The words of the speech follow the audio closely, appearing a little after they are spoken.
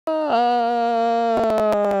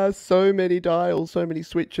So many dials, so many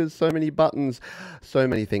switches, so many buttons, so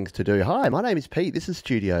many things to do. Hi, my name is Pete. This is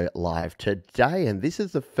Studio Live today, and this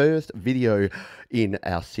is the first video in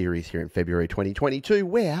our series here in February 2022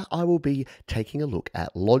 where I will be taking a look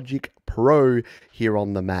at Logic Pro here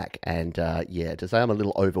on the Mac. And yeah, to say I'm a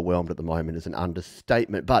little overwhelmed at the moment is an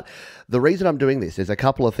understatement. But the reason I'm doing this, there's a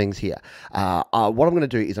couple of things here. What I'm going to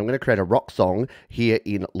do is I'm going to create a rock song here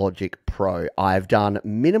in Logic Pro. I've done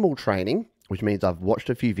minimal training, which means I've watched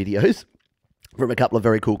a few videos from a couple of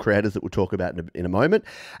very cool creators that we'll talk about in a moment.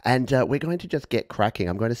 And we're going to just get cracking.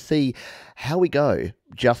 I'm going to see how we go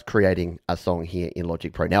just creating a song here in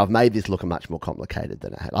Logic Pro. Now, I've made this look much more complicated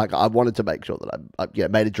than I had. Like, I wanted to make sure that I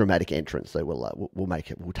made a dramatic entrance, so we'll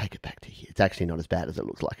make it. We'll take it back to here. It's actually not as bad as it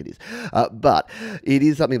looks like it is, but it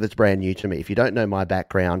is something that's brand new to me. If you don't know my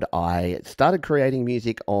background, I started creating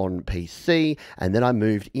music on PC, and then I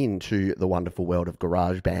moved into the wonderful world of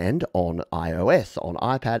GarageBand on iOS, on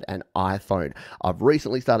iPad, and iPhone. I've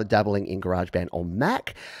recently started dabbling in GarageBand on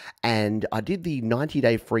Mac, and I did the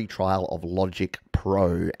 90-day free trial of Logic Pro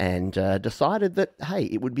and decided that, hey,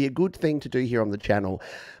 it would be a good thing to do here on the channel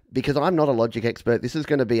because I'm not a Logic expert. This is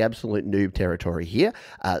going to be absolute noob territory here,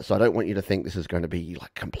 so I don't want you to think this is going to be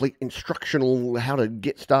like complete instructional how to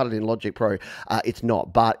get started in Logic Pro. It's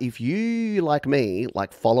not, but if you, like me,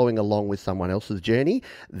 like following along with someone else's journey,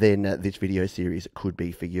 then this video series could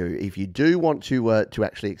be for you. If you do want to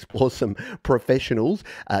actually explore some professionals,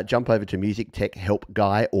 jump over to Music Tech Help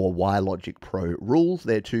Guy or Why Logic Pro Rules.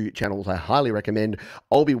 They're two channels I highly recommend.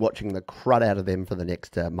 I'll be watching the crud out of them for the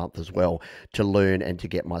next month as well to learn and to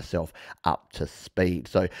get myself up to speed.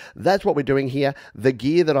 So that's what we're doing here. The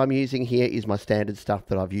gear that I'm using here is my standard stuff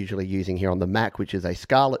that I'm usually using here on the Mac, which is a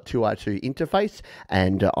Scarlett 2i2 interface,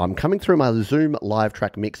 and I'm coming through my Zoom live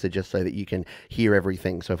track mixer just so that you can hear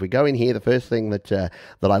everything. So if we go in here, the first thing that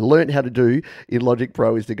I learned how to do in Logic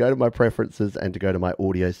Pro is to go to my preferences and to go to my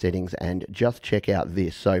audio settings and just check out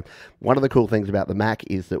this. So one of the cool things about the Mac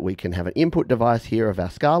is that we can have an input device here of our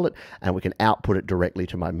Scarlett, and we can output it directly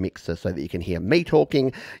to my mixer so that you can hear me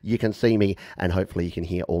talking, you can see me, and hopefully you can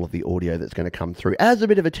hear all of the audio that's going to come through. As a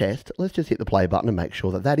bit of a test, let's just hit the play button and make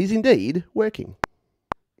sure that that is indeed working.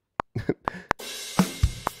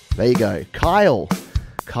 There you go. Kyle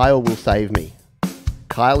will save me.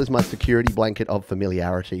 Kyle is my security blanket of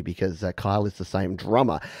familiarity because Kyle is the same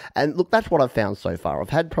drummer. And look, that's what I've found so far. I've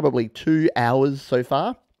had probably 2 hours so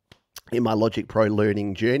far in my Logic Pro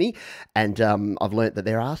learning journey, and I've learned that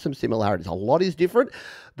there are some similarities. A lot is different,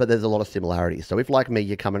 but there's a lot of similarities. So if, like me,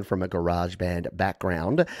 you're coming from a GarageBand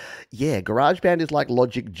background, yeah, GarageBand is like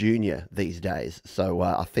Logic Junior these days. So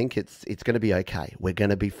I think it's going to be okay. We're going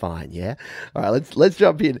to be fine, yeah? All right, let's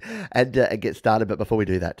jump in and get started. But before we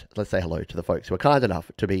do that, let's say hello to the folks who are kind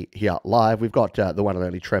enough to be here live. We've got the one and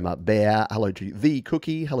only Tremor Bear. Hello to The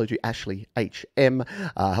Cookie. Hello to Ashley HM.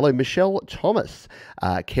 Hello, Michelle Thomas.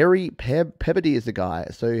 Kerry Pebbody is the guy.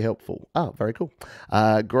 So helpful. Oh, very cool.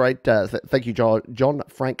 Great. Thank you, John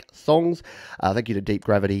Frank Songs. Thank you to Deep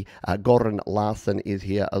Gravity. Goran Larson is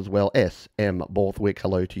here as well. S.M. Borthwick,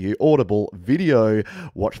 hello to you. Audible Video,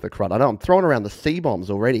 watch the crud. I know I'm throwing around the C-bombs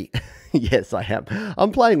already. Yes, I am.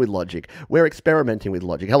 I'm playing with Logic. We're experimenting with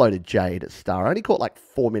Logic. Hello to Jade Star. I only caught like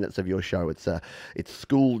 4 minutes of your show. It's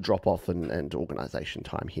school drop-off and organisation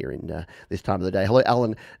time here in this time of the day. Hello,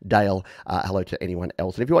 Alan Dale. Hello to anyone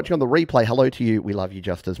else. And if you're watching on the replay, hello to you. We love you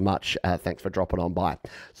just as much. Thanks for dropping on by.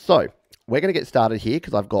 So, we're going to get started here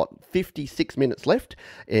because I've got 56 minutes left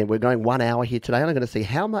and we're going 1 hour here today, and I'm going to see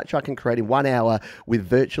how much I can create in 1 hour with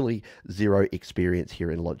virtually zero experience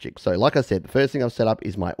here in Logic. So like I said, the first thing I've set up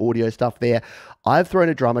is my audio stuff there. I've thrown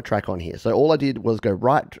a drummer track on here. So all I did was go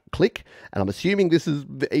right click, and I'm assuming this is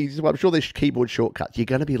easy. I'm sure there's keyboard shortcuts. You're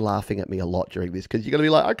going to be laughing at me a lot during this because you're going to be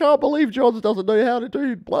like, I can't believe Johns doesn't know how to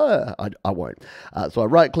do blah. I won't. So I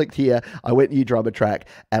right clicked here, I went new drummer track,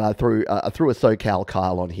 and I threw a SoCal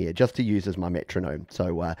Kyle on here just to use as my metronome.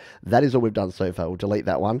 So that is all we've done so far. We'll delete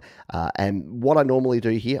that one. And what I normally do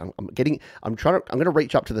here, I'm going to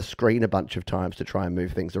reach up to the screen a bunch of times to try and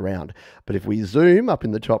move things around. But if we zoom up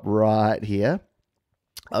in the top right here,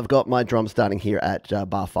 I've got my drum starting here at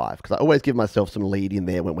bar 5 because I always give myself some lead in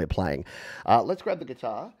there when we're playing. Let's grab the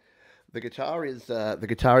guitar. The guitar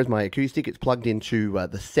is my acoustic. It's plugged into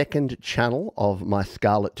the second channel of my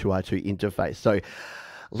Scarlett 2i2 interface. So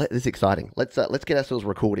this is exciting. Let's get ourselves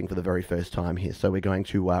recording for the very first time here. So we're going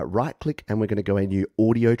to right click and we're going to go a new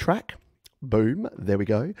audio track. Boom, there we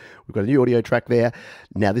go. We've got a new audio track there.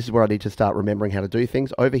 Now this is where I need to start remembering how to do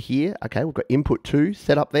things. Over here, okay, we've got input 2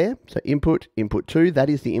 set up there. So input 2, that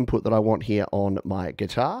is the input that I want here on my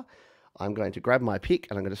guitar. I'm going to grab my pick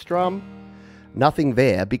and I'm going to strum. Nothing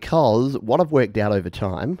there, because what I've worked out over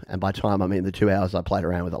time, and by time I mean the 2 hours I played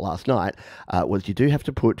around with it last night, was you do have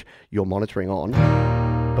to put your monitoring on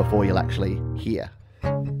before you'll actually hear.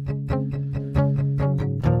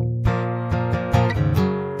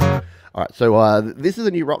 All right, so this is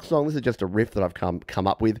a new rock song. This is just a riff that I've come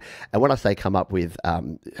up with, and when I say come up with,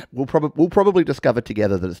 we'll probably discover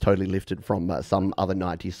together that it's totally lifted from some other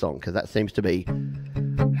 '90s song, because that seems to be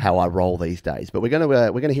how I roll these days. But we're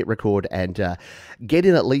gonna hit record and get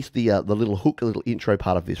in at least the little hook, the little intro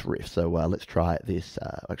part of this riff. So let's try this.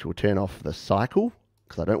 Actually, we'll turn off the cycle,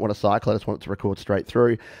 because I don't want to cycle. I just want it to record straight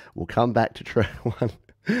through. We'll come back to track one.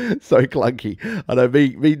 So clunky. I know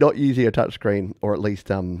me not using a touchscreen, or at least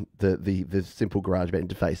the simple GarageBand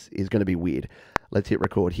interface, is going to be weird. Let's hit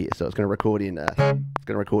record here. So it's going to record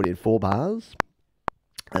in 4 bars,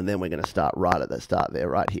 and then we're going to start right at the start there,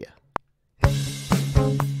 right here.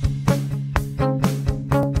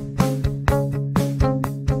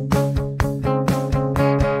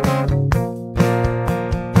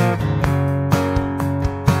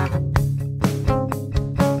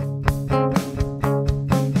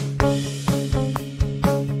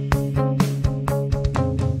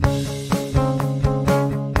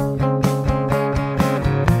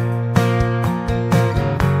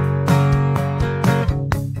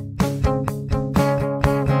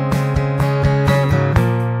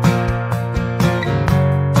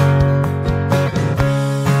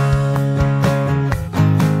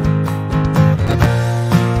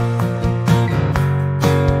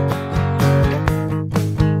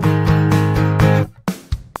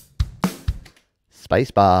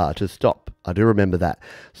 Spacebar to stop. I do remember that.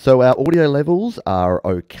 So our audio levels are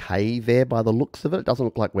okay there by the looks of it. It doesn't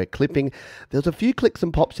look like we're clipping. There's a few clicks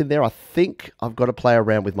and pops in there. I think I've got to play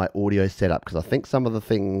around with my audio setup, because I think some of the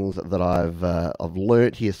things that I've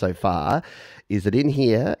learnt here so far is that in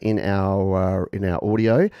here, in our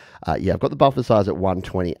audio, yeah, I've got the buffer size at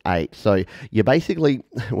 128. So you're basically,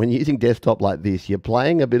 when you're using desktop like this, you're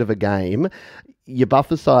playing a bit of a game. Your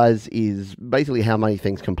buffer size is basically how many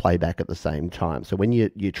things can play back at the same time. So when you're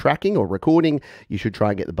tracking or recording, you should try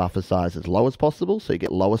and get the buffer size as low as possible, so you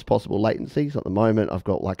get lowest possible latency. So at the moment, I've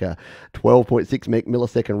got like a 12.6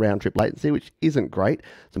 millisecond round trip latency, which isn't great.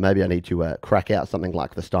 So maybe I need to crack out something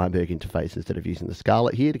like the Steinberg interface instead of using the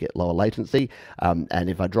Scarlett here to get lower latency. And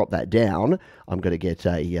if I drop that down, I'm going to get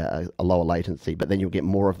a lower latency, but then you'll get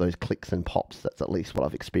more of those clicks and pops. That's at least what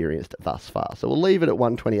I've experienced thus far. So we'll leave it at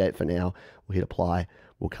 128 for now. We'll hit apply.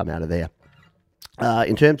 We'll come out of there.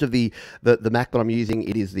 In terms of the Mac that I'm using,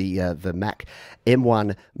 it is the Mac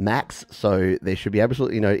M1 Max, so there should be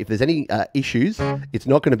absolutely if there's any issues, it's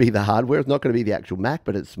not going to be the hardware, it's not going to be the actual Mac,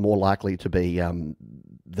 but it's more likely to be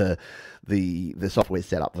the software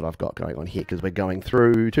setup that I've got going on here, because we're going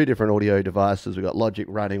through 2 different audio devices. We've got Logic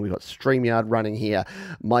running, we've got StreamYard running here.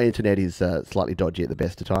 My internet is slightly dodgy at the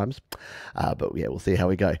best of times, but yeah, we'll see how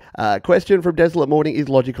we go. Question from Desolate Morning: is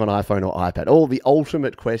Logic on iPhone or iPad? Oh, the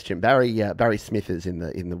ultimate question. Barry Smith is in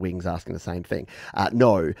the wings asking the same thing.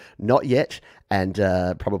 No, not yet, and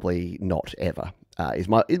probably not ever. Is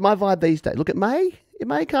my vibe these days. Look, it may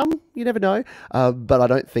come. You never know. But I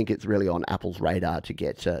don't think it's really on Apple's radar to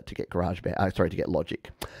get GarageBand. To get Logic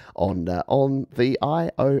on the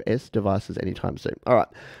iOS devices anytime soon. All right.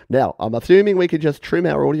 Now I'm assuming we could just trim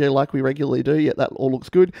our audio like we regularly do. Yeah, that all looks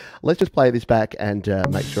good. Let's just play this back and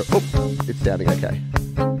make sure. Oh, it's sounding okay.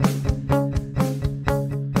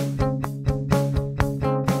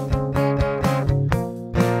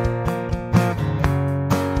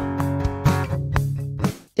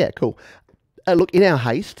 Yeah, cool. Look, in our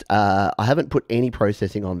haste, I haven't put any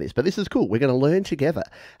processing on this, but this is cool. We're going to learn together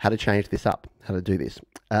how to change this up, how to do this.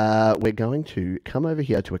 We're going to come over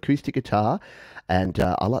here to acoustic guitar, and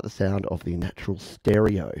I like the sound of the natural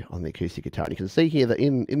stereo on the acoustic guitar. And you can see here that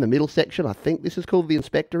in the middle section, I think this is called the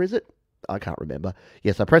inspector, is it? I can't remember.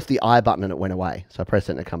 Yes, I pressed the I button and it went away. So I press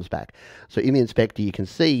it and it comes back. So in the inspector, you can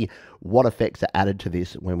see what effects are added to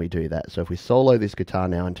this when we do that. So if we solo this guitar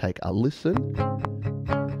now and take a listen,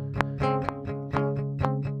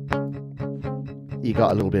 you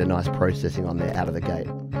got a little bit of nice processing on there out of the gate.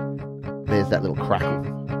 There's that little crackle.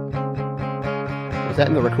 Was that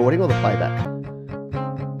in the recording or the playback?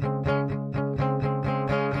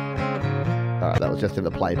 Alright, that was just in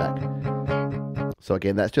the playback. So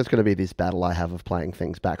again, that's just going to be this battle I have of playing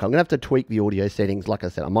things back. I'm going to have to tweak the audio settings. Like I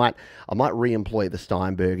said, I might re-employ the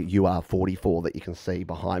Steinberg UR44 that you can see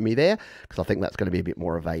behind me there, because I think that's going to be a bit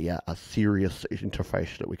more of a serious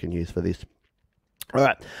interface that we can use for this. All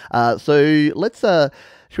right. So let's.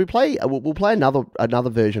 Should we play? We'll play another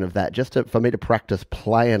version of that just for me to practice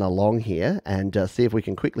playing along here and see if we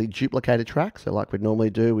can quickly duplicate a track. So like we'd normally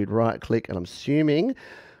do, we'd right click, and I'm assuming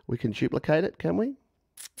we can duplicate it. Can we?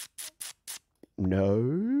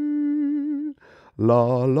 No.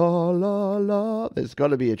 La la la la. There's got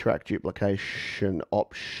to be a track duplication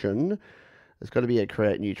option. There's got to be a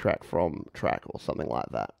create new track from track or something like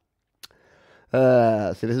that.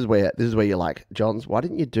 So this is where you're like, Johns, why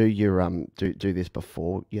didn't you do your do this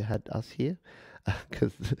before you had us here?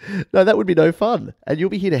 Because no, that would be no fun, and you'll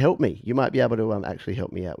be here to help me. You might be able to actually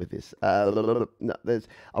help me out with this. No,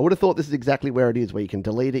 I would have thought this is exactly where it is, where you can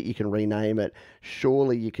delete it, you can rename it.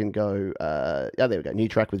 Surely you can go. There we go. New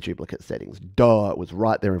track with duplicate settings. Duh, it was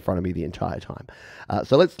right there in front of me the entire time.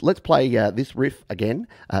 So let's play this riff again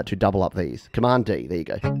to double up these. Command D. There you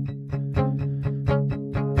go.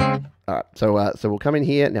 All right, so we'll come in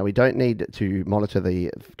here. Now, we don't need to monitor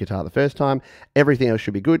the guitar the first time. Everything else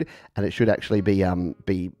should be good, and it should actually be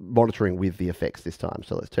monitoring with the effects this time.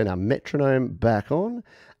 So let's turn our metronome back on,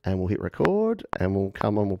 and we'll hit record, and we'll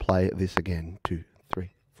come on, we'll play this again. 2, 3,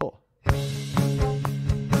 4.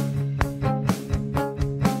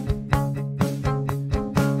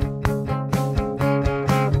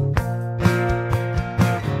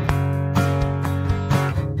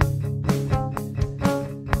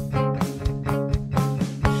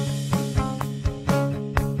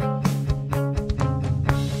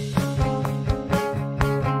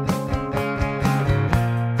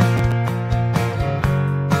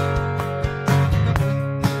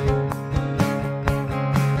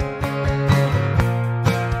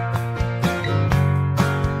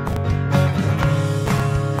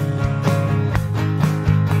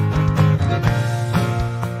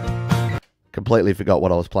 Completely forgot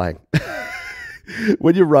what I was playing.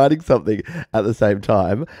 When you're writing something at the same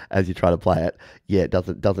time as you try to play it, yeah, it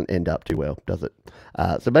doesn't end up too well, does it?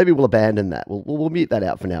 So maybe we'll abandon that. We'll mute that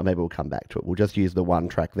out for now. Maybe we'll come back to it. We'll just use the one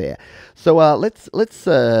track there. So let's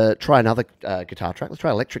try another guitar track. Let's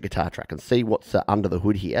try electric guitar track and see what's under the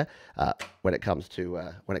hood here when it comes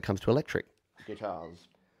to electric guitars.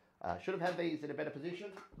 Should have had these in a better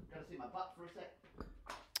position. Gotta see my butt for a sec.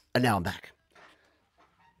 And now I'm back.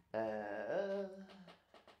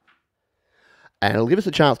 And it'll give us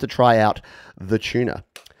a chance to try out the tuner.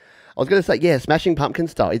 I was going to say, yeah, Smashing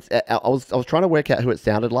Pumpkins style. I was trying to work out who it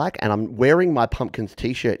sounded like, and I'm wearing my Pumpkins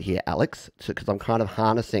t-shirt here, Alex, because I'm kind of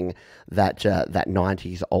harnessing that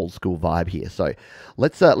 90s old school vibe here. So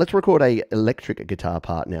let's record a electric guitar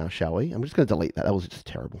part now, shall we? I'm just going to delete that. That was just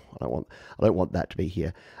terrible. I don't want that to be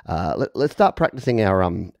here. Let's start practicing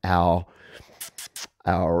our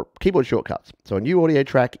keyboard shortcuts. So a new audio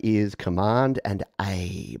track is Command and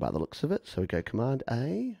A by the looks of it. So we go Command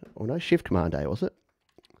A, or no, Shift Command A, was it?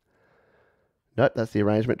 Nope, that's the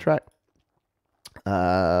arrangement track.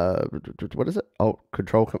 What is it? Oh,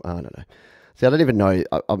 Control, I don't know. See, I don't even know.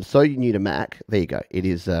 I'm so new to Mac. There you go. It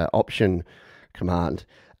is Option Command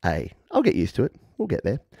A. I'll get used to it. We'll get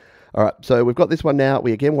there. All right, so we've got this one now.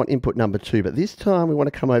 We again want input number 2, but this time we want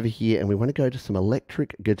to come over here and we want to go to some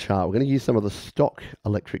electric guitar. We're going to use some of the stock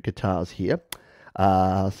electric guitars here.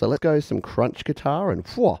 So let's go some crunch guitar, and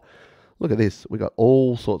whoa, look at this. We got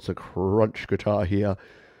all sorts of crunch guitar here.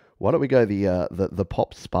 Why don't we go the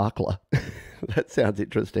pop sparkler? That sounds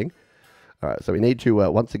interesting. All right, so we need to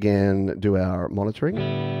once again do our monitoring.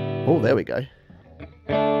 Oh, there we go.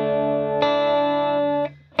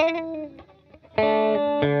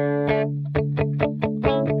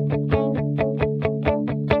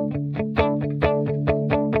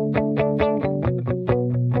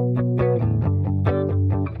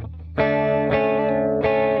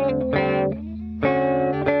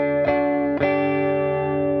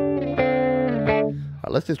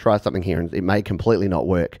 Let's just try something here, and it may completely not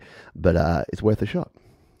work, but it's worth a shot.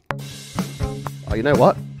 Oh, you know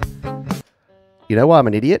what? You know why I'm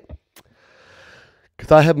an idiot?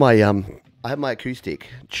 Because I have my acoustic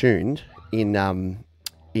tuned in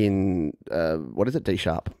what is it? D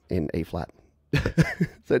sharp in E flat.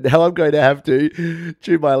 So now I'm going to have to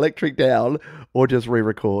tune my electric down or just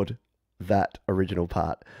re-record that original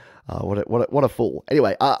part. What a fool.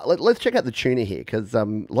 Anyway, let's check out the tuner here, because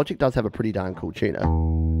Logic does have a pretty darn cool tuner.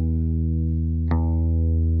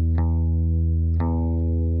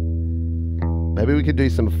 Maybe we could do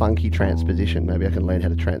some funky transposition. Maybe I can learn how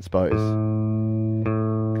to transpose.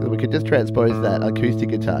 Because we could just transpose that acoustic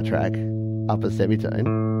guitar track up a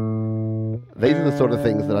semitone. These are the sort of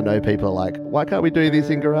things that I know people are like, why can't we do this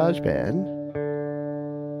in GarageBand?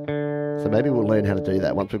 So maybe we'll learn how to do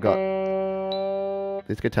that once we've got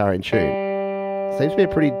this guitar in tune. Seems to be a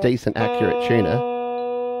pretty decent, accurate tuner.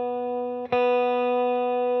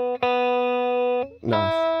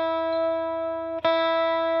 Nice.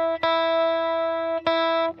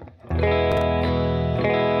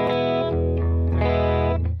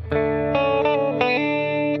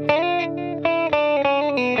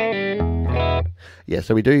 Yeah,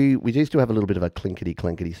 so we do still have a little bit of a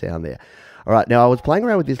clinkety sound there. All right, now I was playing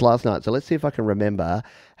around with this last night, so let's see if I can remember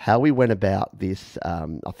how we went about this. I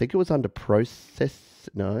think it was under process.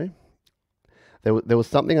 No, there was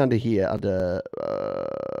something under here.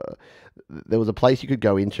 There was a place you could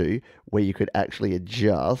go into where you could actually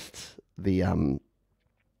adjust the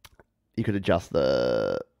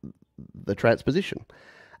transposition.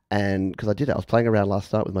 And because I did it, I was playing around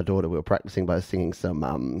last night with my daughter. We were practicing by singing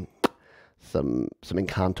some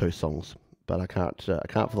Encanto songs, but I can't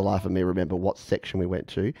for the life of me remember what section we went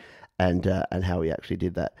to, and how we actually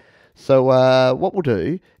did that. So what we'll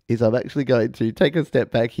do is I'm actually going to take a step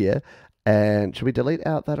back here, and should we delete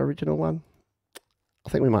out that original one? I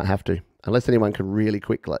think we might have to, unless anyone can really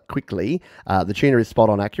quickly. The tuner is spot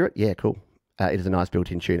on accurate. Yeah, cool. It is a nice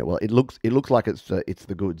built-in tuner. Well, it looks like it's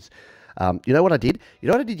the goods. You know what I did? You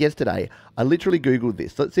know what I did yesterday? I literally Googled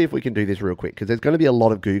this. Let's see if we can do this real quick, because there's going to be a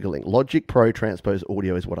lot of Googling. Logic Pro Transpose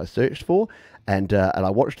Audio is what I searched for, and I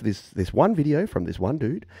watched this one video from this one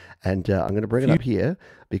dude, and I'm going to bring it up here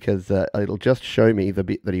because it'll just show me the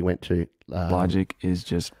bit that he went to. Logic is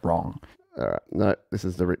just wrong. All right, no, this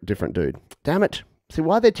is the different dude. Damn it. See,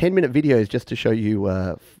 why are there 10-minute videos just to show you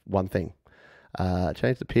one thing?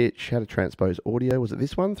 Change the pitch, how to transpose audio. Was it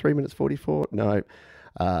this one? 3 minutes 44? No.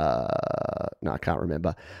 No, I can't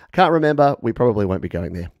remember. We probably won't be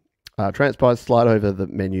going there. Transpose, slide over the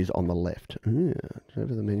menus on the left.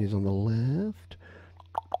 Over the menus on the left.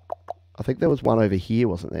 I think there was one over here,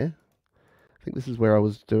 wasn't there? I think this is where I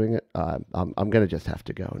was doing it. I'm going to just have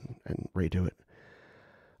to go and redo it.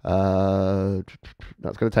 No,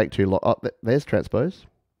 it's going to take too long. Oh, there's transpose.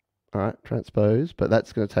 All right, transpose, but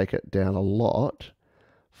that's going to take it down a lot.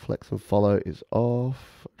 Flex and follow is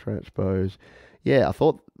off. Transpose. Yeah, I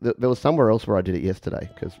thought there was somewhere else where I did it yesterday,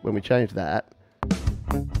 because when we changed that,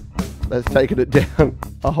 that's taken it down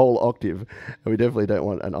a whole octave. And we definitely don't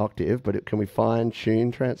want an octave, but can we fine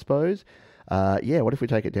tune transpose? Yeah, what if we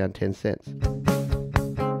take it down 10 cents?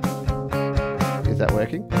 Is that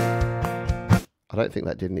working? I don't think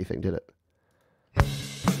that did anything, did it?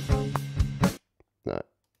 No.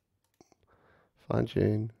 Fine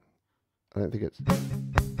tune. I don't think it's...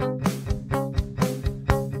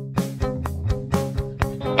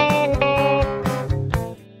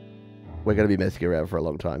 We're going to be messing around for a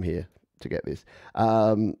long time here to get this.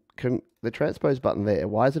 The transpose button there,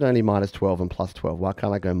 why is it only minus 12 and plus 12? Why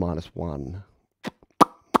can't I go minus 1?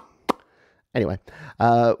 Anyway,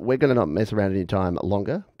 we're going to not mess around any time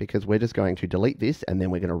longer, because we're just going to delete this, and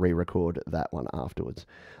then we're going to re-record that one afterwards.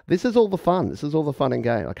 This is all the fun. This is all the fun and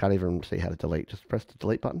game. I can't even see how to delete. Just press the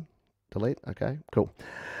delete button. Delete. Okay, cool.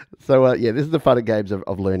 So, yeah, this is the fun and games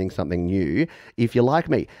of learning something new. If you're like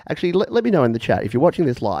me, actually, let me know in the chat. If you're watching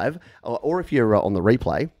this live, or if you're on the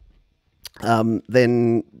replay,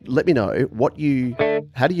 then let me know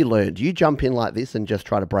how do you learn? Do you jump in like this and just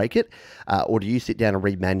try to break it? Or do you sit down and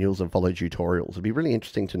read manuals and follow tutorials? It'd be really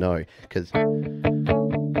interesting to know, because...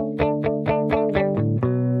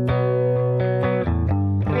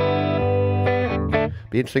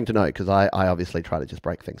 Be interesting to know, because I obviously try to just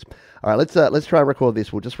break things. All right, let's try and record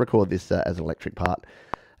this. We'll just record this as an electric part,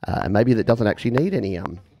 and maybe that doesn't actually need any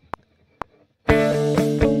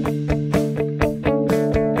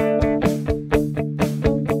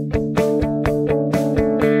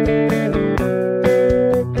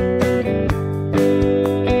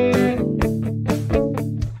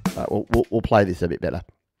We'll play this a bit better.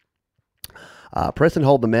 Press and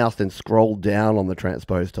hold the mouse, then scroll down on the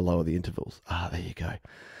transpose to lower the intervals. There you go.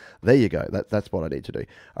 There you go. That's what I need to do.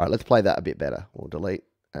 All right, let's play that a bit better. We'll delete,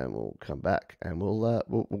 and we'll come back, and we'll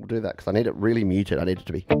do that, because I need it really muted. I need it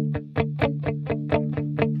to be...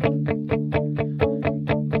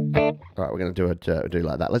 All right, we're going to do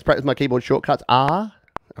like that. Let's practice my keyboard shortcuts. R.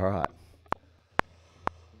 All right.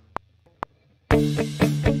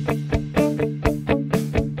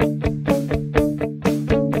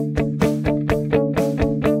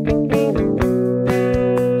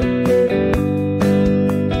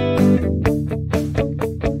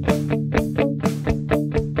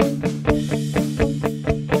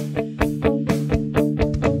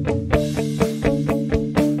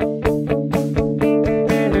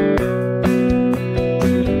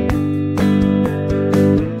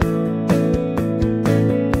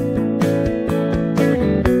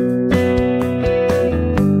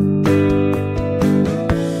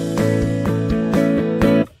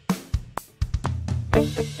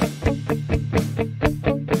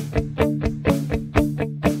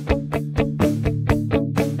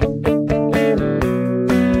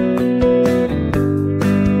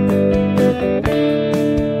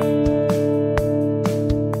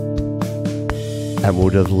 and we'll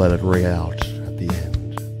just let it ring out at the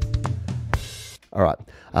end. All right.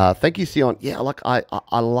 Thank you, Sion. Yeah, I like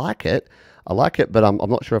it. I like it, but I'm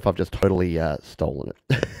not sure if I've just totally stolen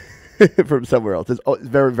it from somewhere else. It's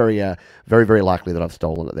very, very likely that I've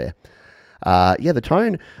stolen it there. Yeah, the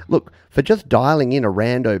tone. Look, for just dialing in a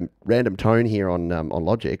random tone here on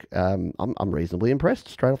Logic, I'm reasonably impressed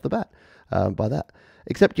straight off the bat by that.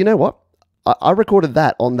 Except, you know what? I recorded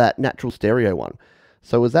that on that natural stereo one.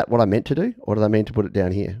 So was that what I meant to do, or did I mean to put it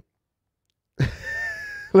down here?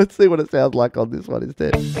 Let's see what it sounds like on this one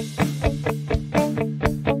instead. I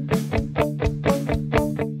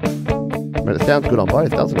mean, it sounds good on both,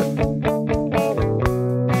 doesn't it?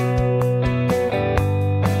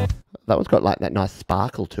 That one's got like that nice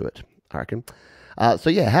sparkle to it, I reckon. So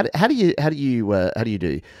yeah, how do you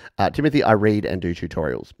do? Timothy, I read and do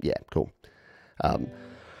tutorials. Yeah, cool.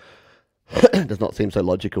 Does not seem so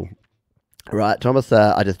logical. Right, Thomas,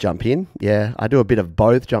 I just jump in. Yeah, I do a bit of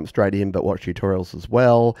both, jump straight in, but watch tutorials as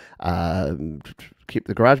well. Keep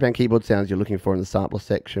the GarageBand keyboard sounds you're looking for in the sampler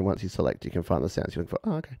section. Once you select, you can find the sounds you're looking for.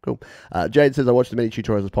 Oh, okay, cool. Jade says, I watch as many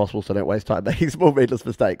tutorials as possible, so don't waste time making small, needless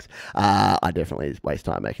mistakes. I definitely waste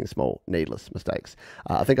time making small, needless mistakes.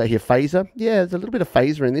 I think I hear phaser. Yeah, there's a little bit of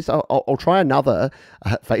phaser in this. I'll try another,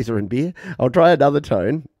 phaser and beer. I'll try another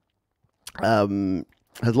tone.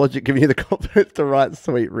 Has Logic given you the confidence to write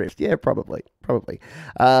sweet riffs? Yeah, probably.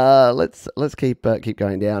 Let's keep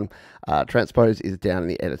going down. Transpose is down in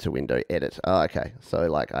the editor window. Edit. Oh, okay. So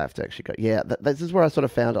like I have to actually go. Yeah, this is where I sort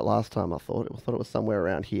of found it last time. I thought it was somewhere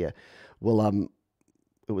around here. Well,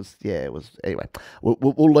 it was anyway.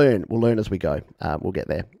 We'll learn. We'll learn as we go. We'll get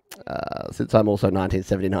there. Since I'm also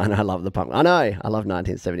 1979, I love the punk. I know, I love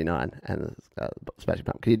 1979 and Smashing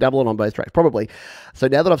Pump. Can you double it on both tracks? Probably. So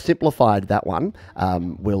now that I've simplified that one,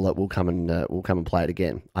 we'll come and play it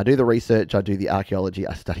again. I do the research, I do the archaeology,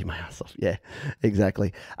 I study my ass off. Yeah,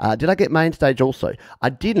 exactly. Did I get main stage also? I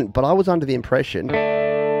didn't, but I was under the impression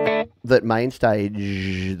that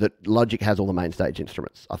Logic has all the main stage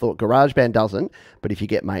instruments. I thought GarageBand doesn't, but if you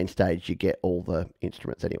get main stage, you get all the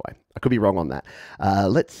instruments anyway. I could be wrong on that.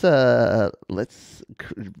 Let's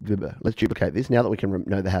duplicate this now that we can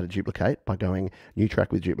know how to duplicate by going new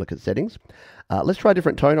track with duplicate settings. Let's try a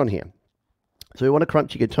different tone on here. So we want a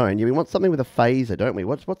crunchy tone. Yeah, we want something with a phaser, don't we?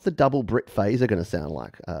 What's the double Brit phaser going to sound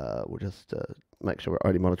like? We'll just make sure we're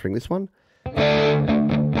only monitoring this one.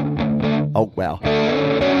 Oh, wow.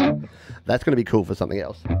 That's going to be cool for something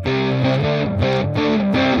else.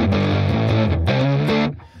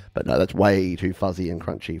 But no, that's way too fuzzy and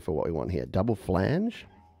crunchy for what we want here. Double flange.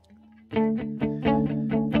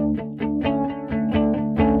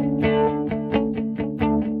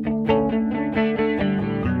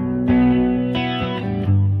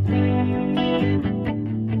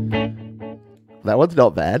 That one's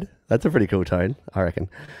not bad. That's a pretty cool tone, I reckon.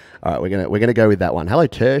 All right, we're gonna go with that one. Hello,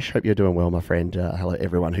 Tersh. Hope you're doing well, my friend. Hello,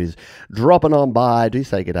 everyone who's dropping on by. Do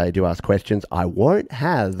say good day. Do ask questions. I won't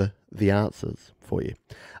have the answers for you.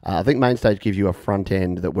 I think Mainstage gives you a front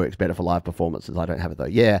end that works better for live performances. I don't have it though.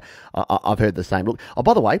 Yeah, I've heard the same. Look, oh,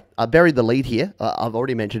 by the way, I buried the lead here. I've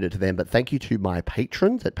already mentioned it to them, but thank you to my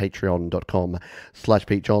patrons at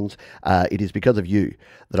patreon.com/peachons. It is because of you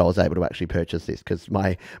that I was able to actually purchase this, because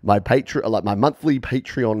my monthly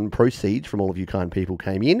Patreon proceeds from all of you kind people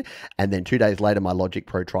came in, and then 2 days later my Logic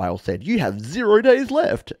Pro trial said, you have 0 days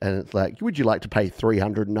left. And it's like, would you like to pay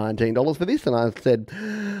 $319 for this? And I said,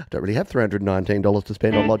 I don't really have $319 to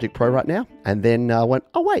spend on Logic Pro right now. And then I went,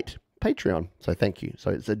 oh wait, Patreon. So thank you.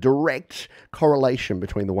 So it's a direct correlation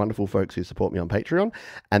between the wonderful folks who support me on Patreon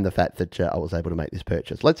and the fact that I was able to make this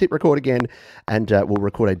purchase. Let's hit record again, and we'll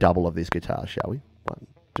record a double of this guitar, shall we? 1,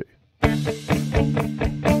 2.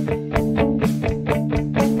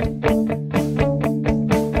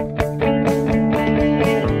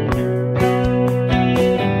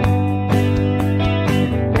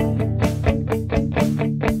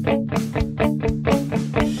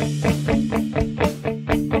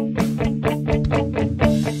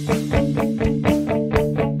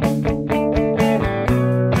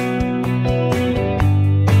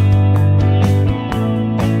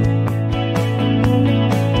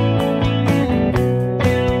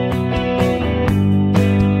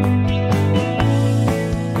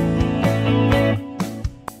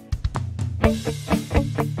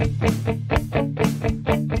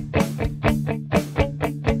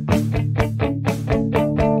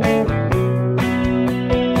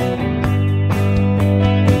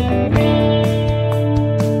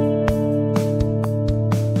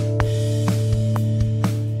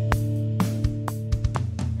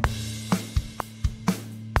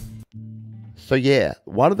 So yeah,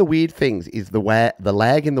 one of the weird things is the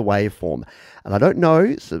lag in the waveform. And I don't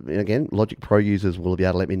know, so again, Logic Pro users will be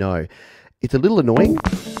able to let me know. It's a little annoying.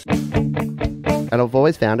 And I've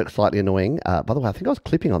always found it slightly annoying. By the way, I think I was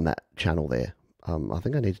clipping on that channel there. I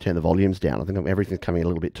think I need to turn the volumes down. I think everything's coming a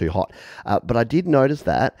little bit too hot. But I did notice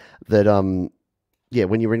that yeah,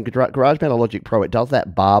 when you're in GarageBand or Logic Pro, it does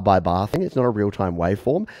that bar by bar thing. It's not a real-time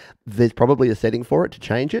waveform. There's probably a setting for it to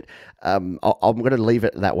change it. I'm going to leave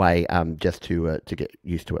it that way just to get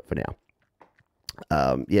used to it for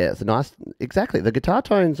now. Yeah, it's a nice, exactly. The guitar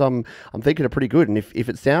tones I'm thinking are pretty good. And if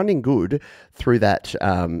it's sounding good through that,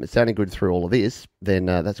 sounding good through all of this, then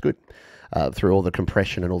that's good. Through all the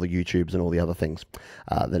compression and all the YouTubes and all the other things,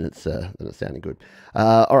 then it's sounding good.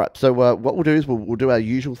 All right, so what we'll do is we'll do our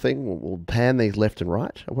usual thing. We'll pan these left and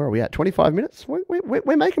right. Where are we at? 25 minutes?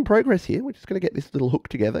 We're making progress here. We're just going to get this little hook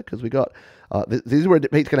together because we got, this is where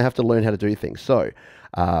Pete's going to have to learn how to do things. So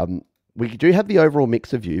we do have the overall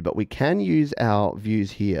mixer view, but we can use our views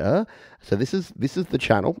here. So this is the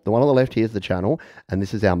channel. The one on the left here is the channel, and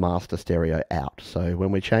this is our master stereo out. So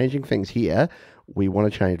when we're changing things here, we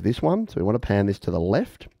want to change this one. So we want to pan this to the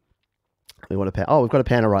left. We want to pan, oh, we've got a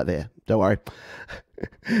panner right there. Don't worry.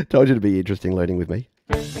 Told you to be interesting learning with me.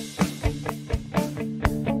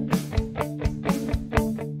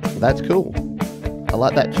 That's cool. I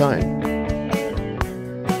like that tone.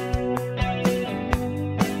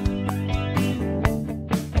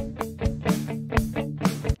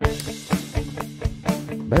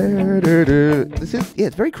 This is, yeah,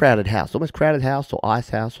 it's very Crowded House, almost Crowded House or Ice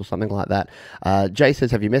House or something like that. Jay says,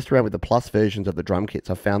 have you messed around with the plus versions of the drum kits?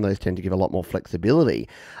 I've found those tend to give a lot more flexibility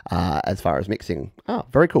as far as mixing. Oh,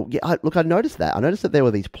 very cool. Yeah, look, I noticed that. I noticed that there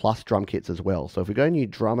were these plus drum kits as well. So if we go new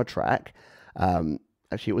drummer track,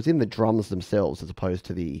 actually it was in the drums themselves as opposed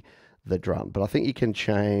to the drum. But I think you can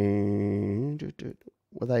change.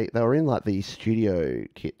 Well, they were in like the studio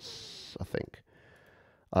kits, I think.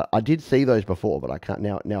 I did see those before, but I can't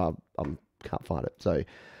now. I can't find it. So,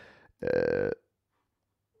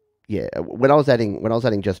 yeah, when I was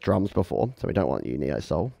adding just drums before, so we don't want you, Neo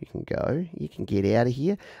Soul. You can go. You can get out of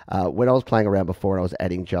here. When I was playing around before, and I was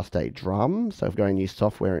adding just a drum. So if we're going to use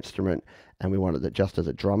software instrument, and we wanted it just as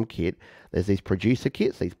a drum kit, there's these producer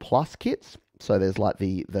kits, these plus kits. So there's like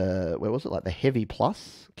the where was it, like the heavy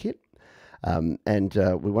plus kit.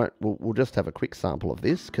 We'll just have a quick sample of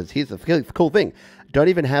this because here's the cool thing. Don't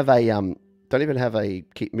even have a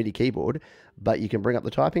MIDI keyboard, but you can bring up the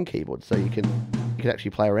typing keyboard, so you can actually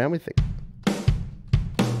play around with things.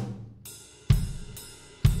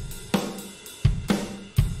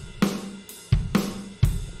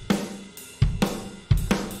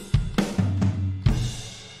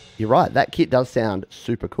 You're right. That kit does sound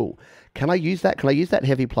super cool. Can I use that? Can I use that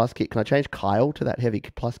heavy plus kit? Can I change Kyle to that heavy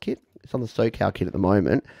plus kit? It's on the SoCal kit at the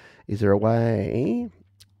moment. Is there a way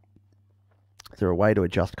to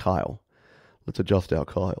adjust Kyle? Let's adjust our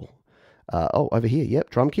Kyle. Oh, over here. Yep,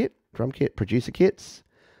 drum kit, producer kits.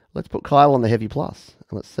 Let's put Kyle on the heavy plus,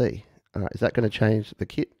 and let's see. All right, is that going to change the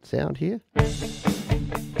kit sound here?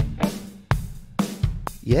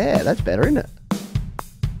 Yeah, that's better, isn't it?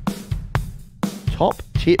 Top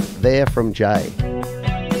tip there from Jay.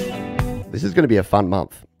 This is going to be a fun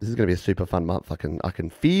month. This is going to be a super fun month. I can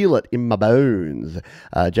feel it in my bones.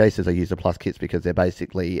 Jay says I use the plus kits because they're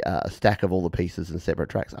basically a stack of all the pieces and separate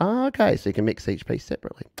tracks. Oh, okay, so you can mix each piece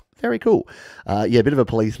separately. Very cool. Yeah, a bit of a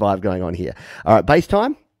police vibe going on here. All right, bass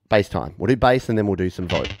time. Bass time. We'll do bass and then we'll do some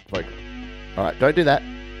vocal. All right, don't do that.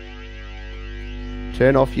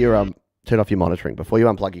 Turn off your monitoring before you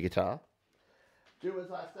unplug your guitar. Do as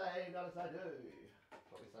I say, not as I do. That's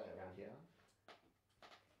what we say around here.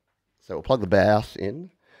 So we'll plug the bass in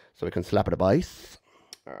so we can slap it a bass.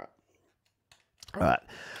 All right. All right.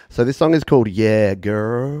 So this song is called Yeah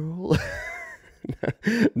Girl.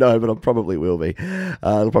 No, but I probably will be.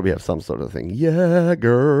 It'll probably have some sort of thing. Yeah,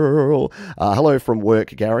 girl. Hello from work,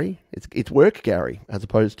 Gary. It's work, Gary, as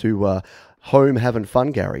opposed to home having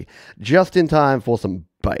fun, Gary. Just in time for some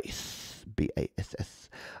bass. B-A-S-S.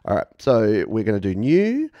 All right, so we're going to do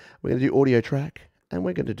new, we're going to do audio track, and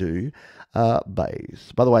we're going to do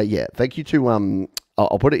bass. By the way, yeah, thank you to,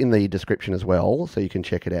 I'll put it in the description as well, so you can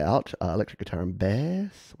check it out. Electric guitar and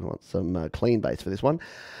bass. We want some clean bass for this one.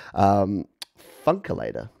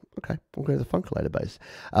 Funkulator. Okay, we'll go to the Funkulator bass.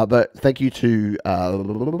 But thank you to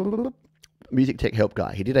Music Tech Help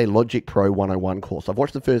Guy. He did a Logic Pro 101 course. I've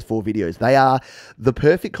watched the first 4 videos. They are the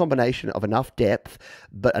perfect combination of enough depth,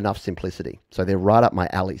 but enough simplicity. So they're right up my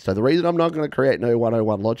alley. So the reason I'm not going to create no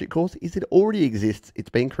 101 Logic course is it already exists. It's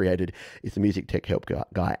been created. It's the Music Tech Help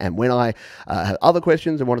Guy. And when I had other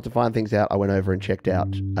questions and wanted to find things out, I went over and checked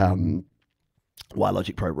out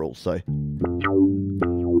Logic Pro rules. So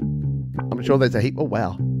I'm sure there's a heap. Oh,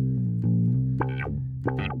 wow.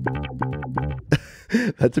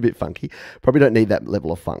 That's a bit funky. Probably don't need that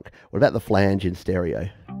level of funk. What about the flange in stereo?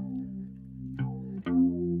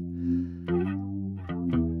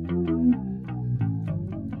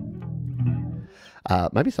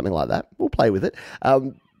 Maybe something like that. We'll play with it.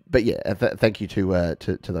 But yeah, thank you to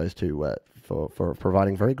those two for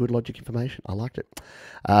providing very good Logic information. I liked it.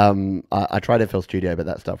 I tried FL Studio, but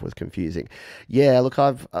that stuff was confusing. Yeah, look,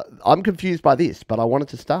 I'm confused by this, but I wanted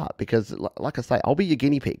to start because, like I say, I'll be your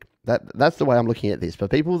guinea pig. That's the way I'm looking at this. For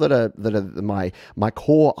people that are my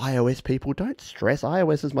core iOS people, don't stress.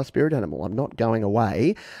 iOS is my spirit animal. I'm not going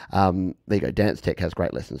away. There you go. Dance Tech has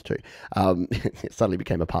great lessons too. It suddenly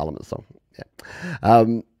became a Parliament song.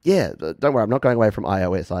 Yeah. Don't worry, I'm not going away from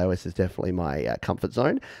iOS. iOS is definitely my comfort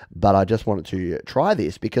zone, but I just wanted to try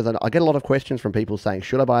this because I get a lot of questions from people saying,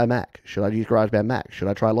 should I buy a Mac? Should I use GarageBand Mac? Should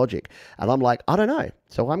I try Logic? And I'm like, I don't know.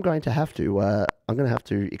 So I'm going to have to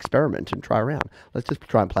experiment and try around. Let's just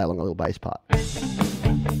try and play along a little bass part.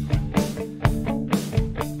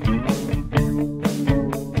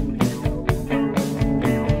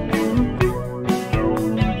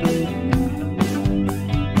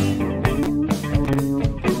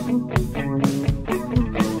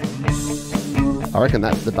 I reckon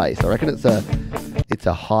that's the bass. I reckon it's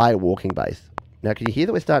a high walking bass. Now, can you hear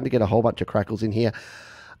that we're starting to get a whole bunch of crackles in here?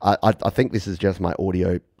 I think this is just my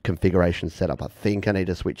audio configuration setup. I think I need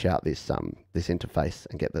to switch out this interface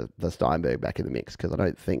and get the Steinberg back in the mix because I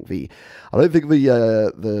don't think the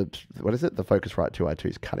what is it? The Focusrite 2i2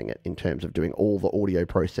 is cutting it in terms of doing all the audio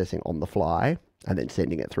processing on the fly and then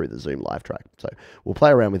sending it through the Zoom live track. So we'll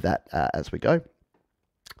play around with that as we go.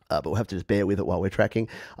 But we'll have to just bear with it while we're tracking.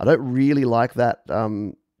 I don't really like that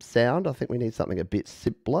sound. I think we need something a bit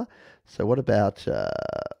simpler. So what about,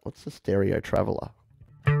 what's the Stereo Traveler?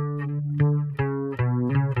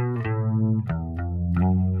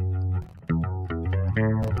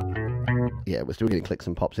 Yeah, we're still getting clicks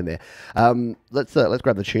and pops in there. Let's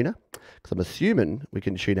grab the tuner, because I'm assuming we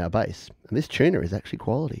can tune our bass. And this tuner is actually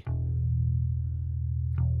quality.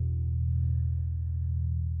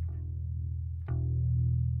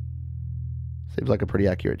 Seems like a pretty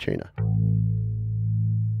accurate tuner.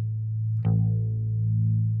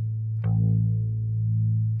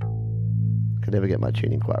 Can never get my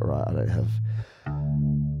tuning quite right. I don't have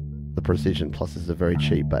the precision, plus this is a very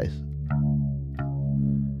cheap bass.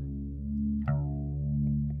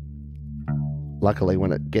 Luckily,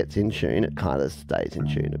 when it gets in tune, it kind of stays in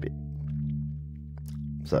tune a bit.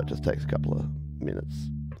 So it just takes a couple of minutes.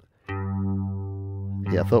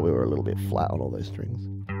 Yeah, I thought we were a little bit flat on all those strings.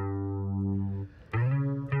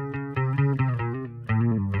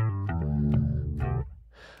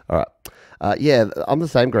 All right. Yeah, I'm the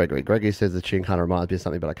same, Gregory. Gregory says the tune kind of reminds me of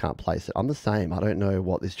something, but I can't place it. I'm the same. I don't know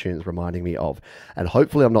what this tune is reminding me of, and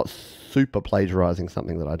hopefully, I'm not super plagiarizing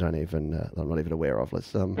something that I'm not even aware of.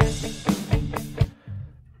 Let's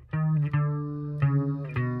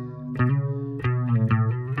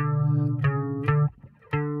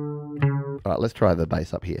All right, let's try the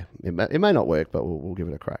bass up here. It may not work, but we'll give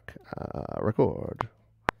it a crack. Record.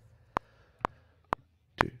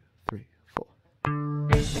 2, 3, 4.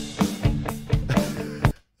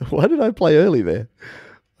 Why did I play early there?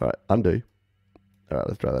 All right, undo. All right,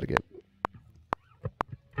 let's try that again.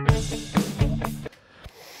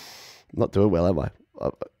 Not doing well, am I?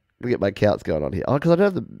 I'm gonna get my counts going on here. Oh, because I do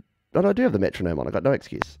have the metronome on. I got no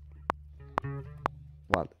excuse.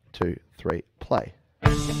 1, 2, 3, play.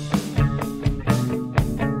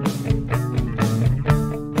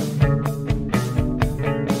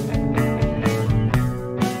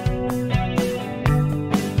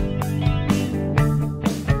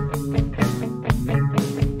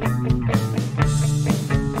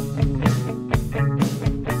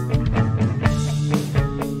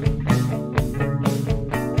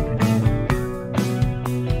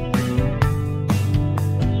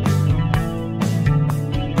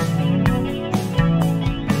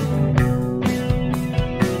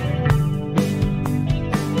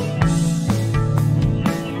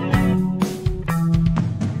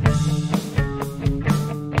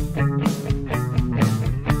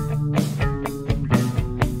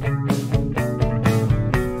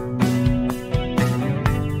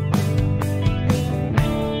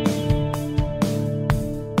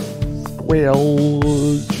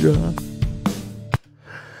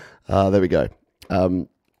 There we go.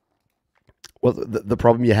 Well, the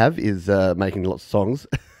problem you have is making lots of songs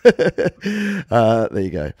There you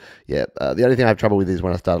go. Yeah. The only thing I have trouble with is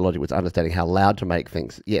when I started Logic was understanding how loud to make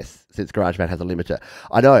things. Yes, since GarageBand has a limiter.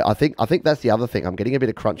 I know. I think that's the other thing. I'm getting a bit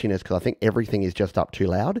of crunchiness because I think everything is just up too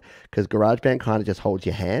loud because GarageBand kind of just holds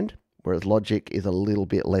your hand, whereas Logic is a little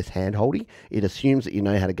bit less hand-holdy. It assumes that you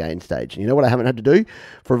know how to gain stage. And you know what I haven't had to do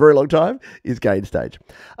for a very long time is gain stage.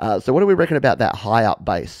 So what do we reckon about that high-up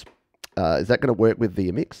bass? Is that going to work with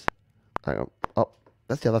the mix? Hang on. Oh,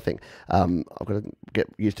 that's the other thing. I've got to get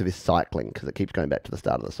used to this cycling because it keeps going back to the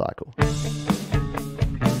start of the cycle.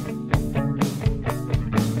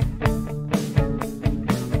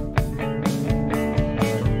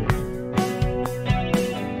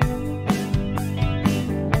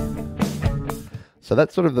 So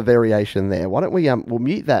that's sort of the variation there. Why don't we we'll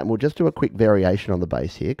mute that and we'll just do a quick variation on the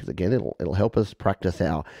bass here because again it'll help us practice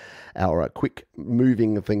our quick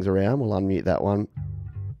moving of things around. We'll unmute that one.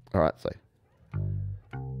 All right,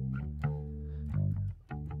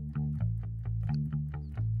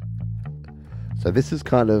 so this is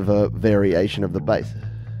kind of a variation of the bass.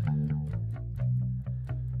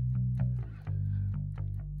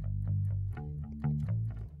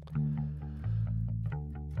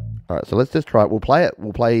 All right, so let's just try it. We'll play it.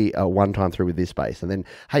 We'll play one time through with this bass, and then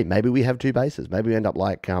hey, maybe we have two basses. Maybe we end up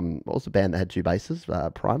like what was the band that had two basses?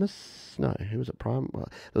 Primus? No, who was it? Well,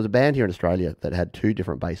 there was a band here in Australia that had two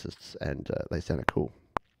different bassists, and they sounded cool.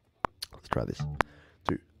 Let's try this.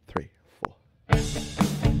 2, 3, 4.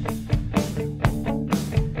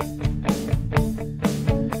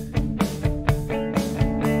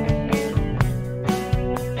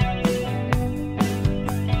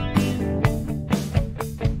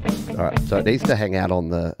 All right, so it needs to hang out on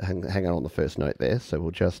the first note there. So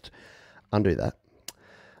we'll just undo that.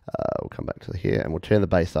 We'll come back to here and we'll turn the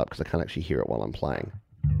bass up because I can't actually hear it while I'm playing.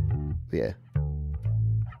 Yeah.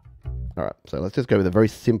 All right, so let's just go with a very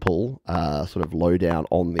simple sort of low down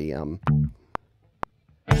on the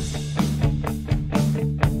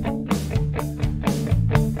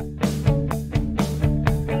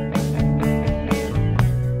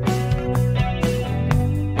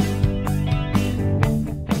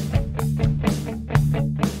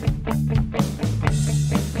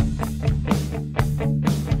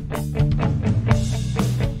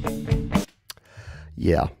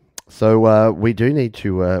Yeah, so we do need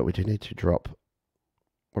to drop.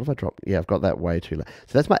 What have I dropped? Yeah, I've got that way too low.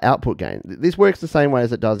 So that's my output gain. This works the same way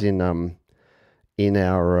as it does in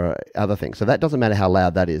our other thing. So that doesn't matter how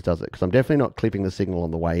loud that is, does it? Because I'm definitely not clipping the signal on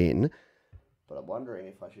the way in. But I'm wondering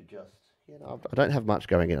if I should just, I don't have much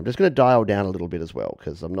going in. I'm just going to dial down a little bit as well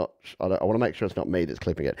because I want to make sure it's not me that's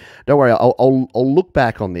clipping it. Don't worry, I'll look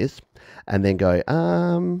back on this and then go,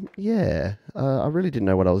 yeah, I really didn't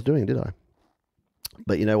know what I was doing, did I?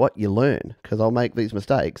 But you know what? You learn because I'll make these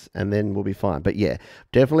mistakes and then we'll be fine. But yeah,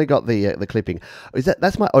 definitely got the clipping.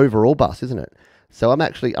 That's my overall bus, isn't it? So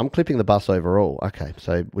I'm clipping the bus overall. Okay,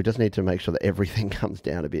 so we just need to make sure that everything comes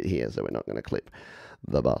down a bit here. So we're not going to clip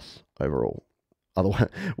the bus overall. Otherwise,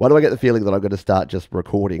 why do I get the feeling that I'm going to start just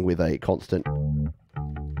recording with a constant?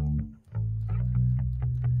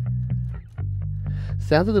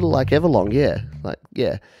 Sounds a little like Everlong, yeah. Like,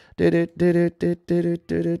 yeah.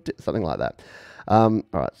 Something like that. All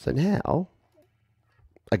right, so now,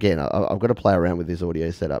 again, I've got to play around with this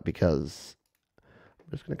audio setup because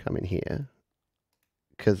I'm just going to come in here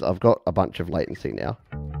because I've got a bunch of latency now.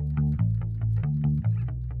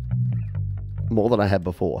 More than I had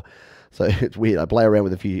before. So it's weird. I play around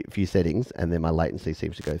with a few settings and then my latency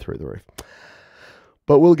seems to go through the roof.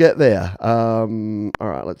 But we'll get there. All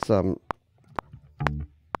right, let's...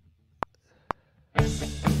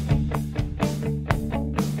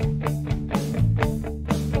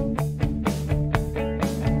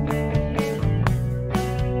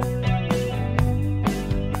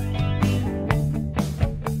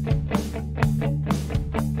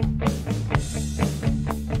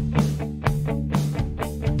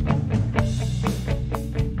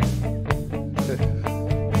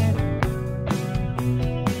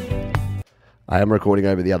 I am recording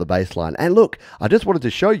over the other bass line. And look, I just wanted to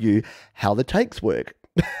show you how the takes work.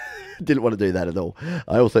 Didn't want to do that at all.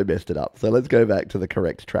 I also messed it up. So let's go back to the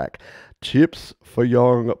correct track. Tips for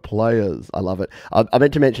young players. I love it. I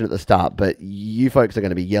meant to mention at the start, but you folks are going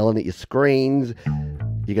to be yelling at your screens.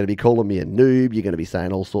 You're going to be calling me a noob. You're going to be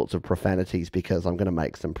saying all sorts of profanities because I'm going to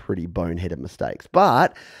make some pretty boneheaded mistakes.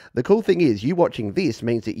 But the cool thing is you watching this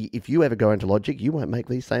means that if you ever go into Logic, you won't make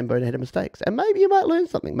these same boneheaded mistakes. And maybe you might learn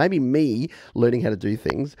something. Maybe me learning how to do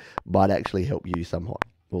things might actually help you somewhat.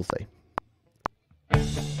 We'll see.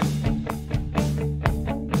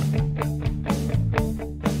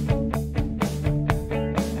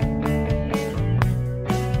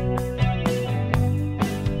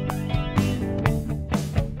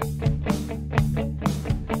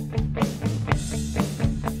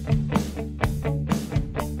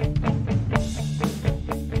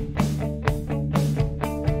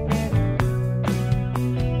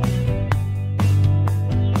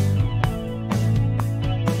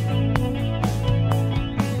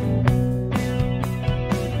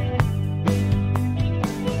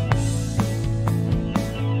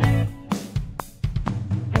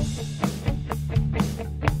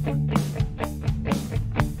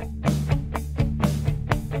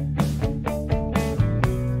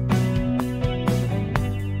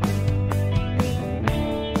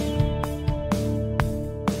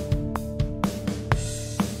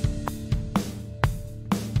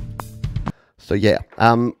 So yeah,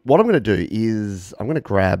 what I'm going to do is I'm going to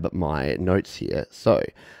grab my notes here. So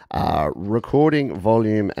recording,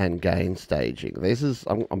 volume, and gain staging.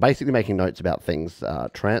 I'm basically making notes about things,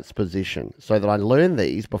 transposition, so that I learn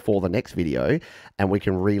these before the next video, and we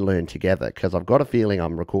can relearn together. Because I've got a feeling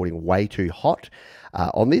I'm recording way too hot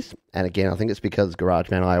on this. And again, I think it's because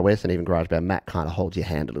GarageBand iOS and even GarageBand Mac kind of holds your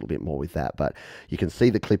hand a little bit more with that. But you can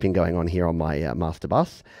see the clipping going on here on my master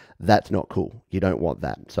bus. That's not cool. You don't want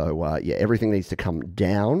that. So yeah, everything needs to come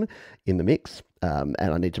down in the mix. And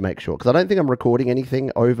I need to make sure, because I don't think I'm recording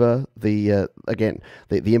anything over the, again,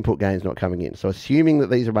 the input gain's not coming in. So assuming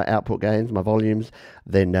that these are my output gains, my volumes,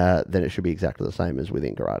 then it should be exactly the same as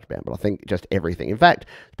within GarageBand. But I think just everything. In fact,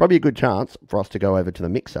 it's probably a good chance for us to go over to the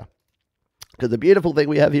mixer. Because the beautiful thing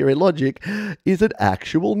we have here in Logic is an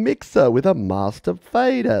actual mixer with a master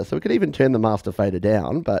fader. So we could even turn the master fader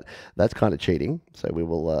down, but that's kind of cheating. So we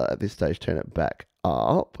will, at this stage, turn it back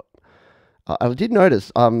up. I did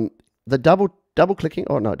notice the double clicking.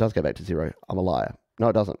 Oh, no, it does go back to 0. I'm a liar. No,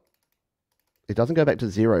 it doesn't. It doesn't go back to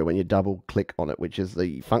 0 when you double click on it, which is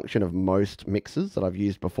the function of most mixers that I've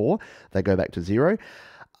used before. They go back to 0.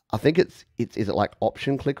 I think is it like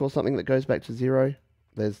option click or something that goes back to 0?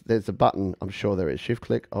 There's a button, I'm sure there is. Shift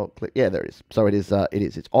click, alt click. Yeah, there is. So it's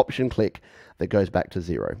option click that goes back to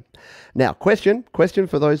 0. Now, question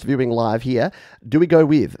for those viewing live here: do we go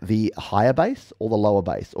with the higher bass or the lower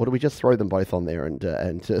bass, or do we just throw them both on there and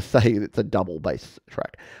to say it's a double bass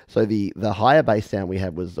track? So the higher bass sound we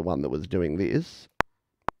had was the one that was doing this.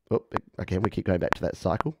 Oh, again, we keep going back to that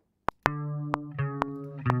cycle.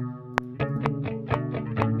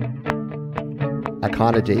 I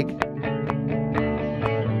kind of dig.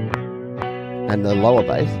 And the lower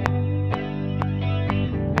bass.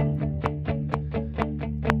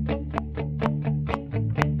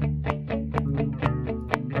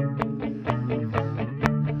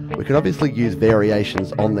 We could obviously use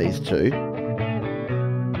variations on these two.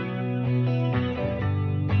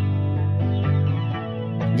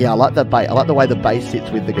 Yeah, I like that bass. I like the way the bass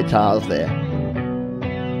sits with the guitars there.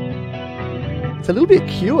 It's a little bit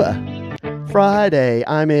Cure. Friday,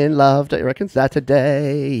 I'm in love. Don't you reckon?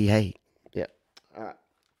 Saturday, hey.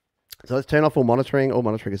 So let's turn off all monitoring. All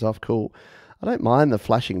monitoring is off. Cool. I don't mind the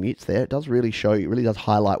flashing mutes there. It does really show you. It really does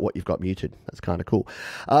highlight what you've got muted. That's kind of cool.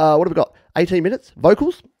 What have we got? 18 minutes.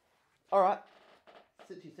 Vocals. All right.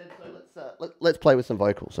 Since you said so, let's play with some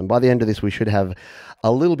vocals. And by the end of this, we should have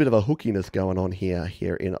a little bit of a hookiness going on here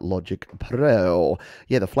in Logic Pro.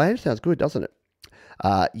 Yeah, the flange sounds good, doesn't it?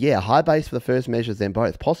 Yeah, high bass for the first measures, then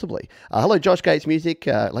both, possibly. Hello, Josh Gates Music.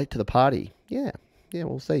 Late to the party. Yeah. Yeah,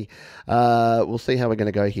 we'll see. We'll see how we're going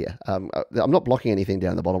to go here. I'm not blocking anything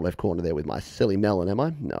down the bottom left corner there with my silly melon, am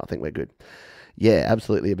I? No, I think we're good. Yeah,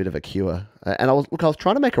 absolutely a bit of a Cure. And I was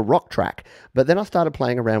trying to make a rock track, but then I started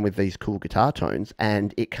playing around with these cool guitar tones,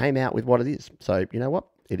 and it came out with what it is. So you know what?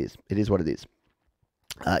 It is. It is what it is.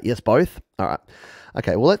 Yes, both. All right.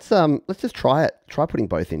 Okay. Well, let's just try it. Try putting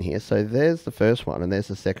both in here. So there's the first one, and there's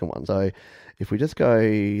the second one. So if we just go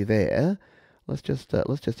there. Let's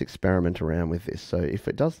just experiment around with this. So if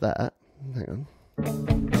it does that, hang on.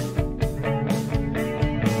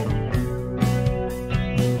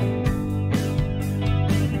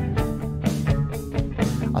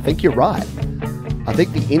 I think you're right. I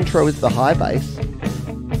think the intro is the high bass,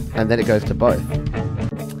 and then it goes to both.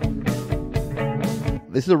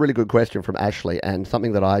 This is a really good question from Ashley, and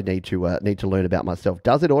something that I need to learn about myself.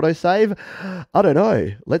 Does it autosave? I don't know.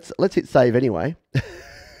 Let's hit save anyway.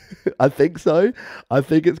 I think so. I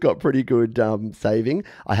think it's got pretty good saving.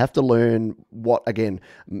 I have to learn what, again,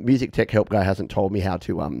 Music Tech Help Guy hasn't told me how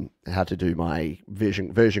to do my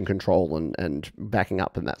version control and backing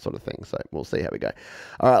up and that sort of thing. So we'll see how we go.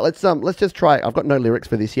 All right, let's just try. I've got no lyrics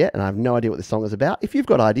for this yet, and I have no idea what this song is about. If you've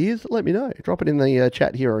got ideas, let me know. Drop it in the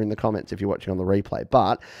chat here or in the comments if you're watching on the replay.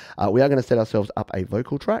 But we are going to set ourselves up a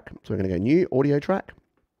vocal track. So we're going to go new audio track,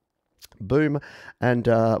 boom, and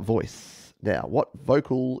voice. Now, what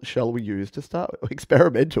vocal shall we use to start with?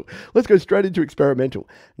 Experimental. Let's go straight into experimental.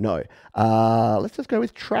 No. Let's just go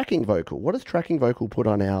with tracking vocal. What does tracking vocal put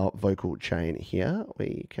on our vocal chain here?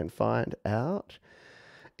 We can find out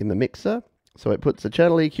in the mixer. So it puts a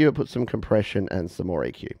channel EQ, it puts some compression and some more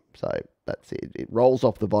EQ. So that's it. It rolls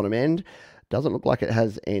off the bottom end. Doesn't look like it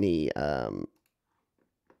has any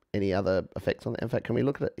other effects on it. In fact, can we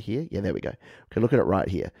look at it here? Yeah, there we go. We can look at it right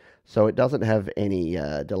here. So it doesn't have any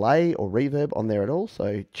delay or reverb on there at all.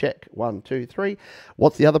 So check, 1, 2, 3.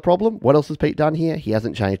 What's the other problem? What else has Pete done here? He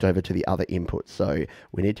hasn't changed over to the other inputs. So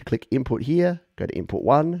we need to click input here, go to input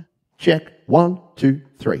 1, check, 1, 2,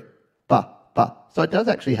 3. Ba, ba. So it does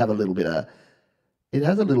actually have a little bit of, it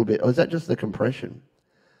has a little bit, or is that just the compression?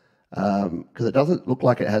 because it doesn't look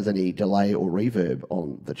like it has any delay or reverb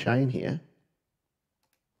on the chain here.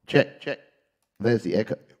 Check, check. There's the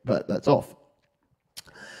echo, but that's off.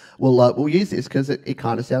 We'll use this because it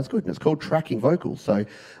kind of sounds good, and it's called tracking vocals. So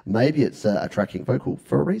maybe it's a tracking vocal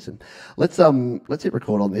for a reason. Let's hit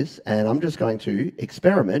record on this, and I'm just going to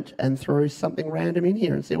experiment and throw something random in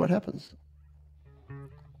here and see what happens.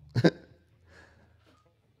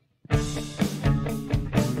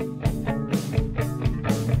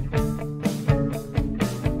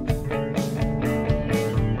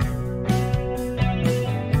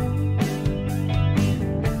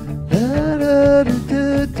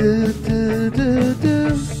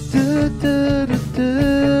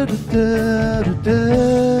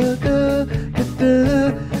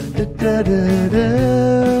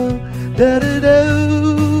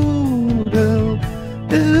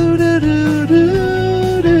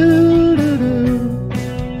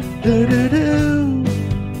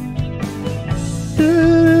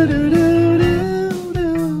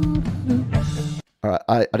 All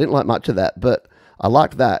right, I didn't like much of that, but I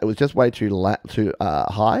liked that. It was just way too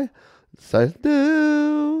high. So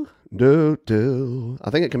do. I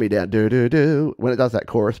think it can be down do. When it does that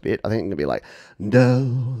chorus bit, I think it can be like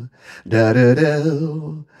do da da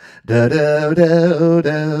do da do do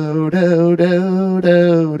do do do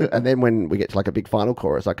do. And then when we get to like a big final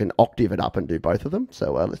chorus, I can octave it up and do both of them.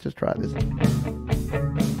 So let's just try this.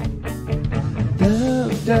 Do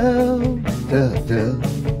do do do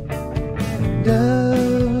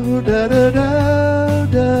do da da do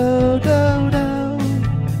do do do.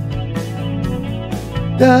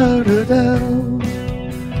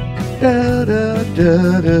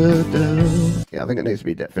 Yeah, I think it needs to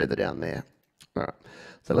be further down there. All right,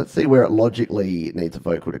 so let's see where it logically needs a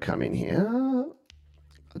vocal to come in here.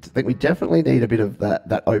 I think we definitely need a bit of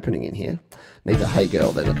that opening in here. Needs a hey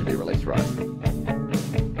girl, then it can be released right.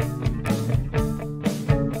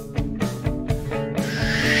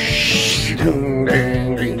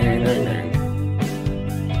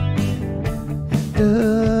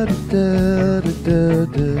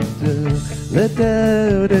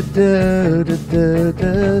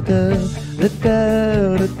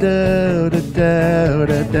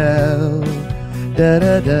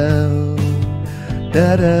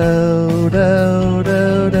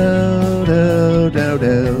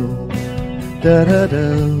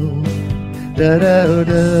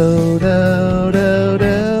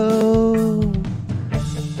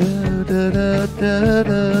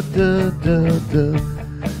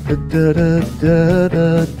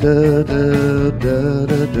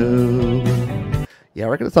 Yeah, I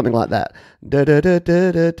reckon it's something like that.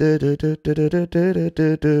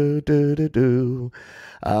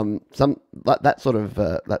 Some like that sort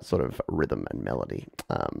of rhythm and melody.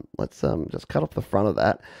 Let's just cut off the front of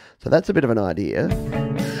that. So that's a bit of an idea.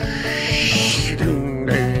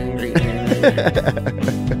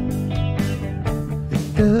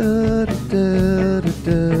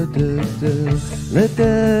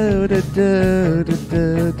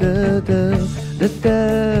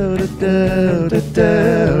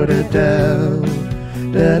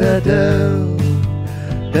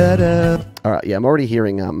 All right, yeah, I'm already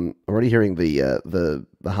hearing the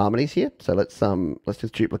harmonies here. So let's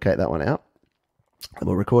just duplicate that one out. And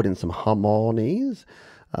we'll record in some harmonies.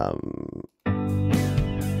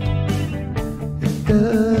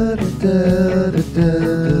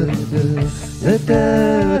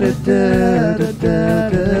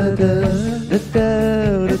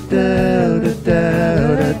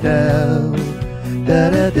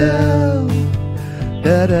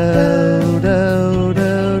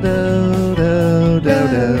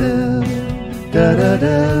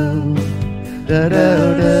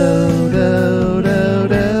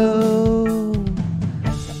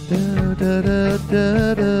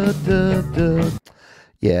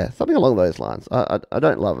 Yeah, something along those lines. I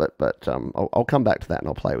don't love it, but I'll come back to that and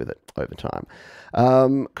I'll play with it over time.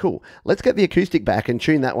 Cool. Let's get the acoustic back and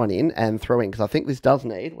tune that one in and throw in, because I think this does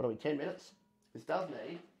need, 10 minutes? This does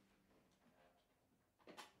need...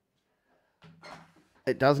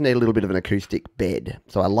 It does need a little bit of an acoustic bed.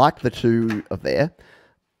 So I like the two of there.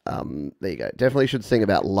 There you go. Definitely should sing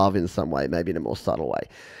about love in some way, maybe in a more subtle way.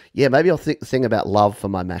 Yeah, maybe I'll sing about love for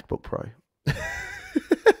my MacBook Pro.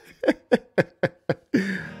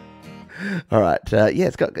 All right. Yeah,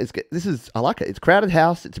 I like it. It's Crowded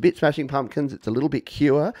House. It's a bit Smashing Pumpkins. It's a little bit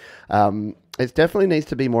Cure. It definitely needs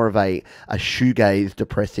to be more of a shoegaze,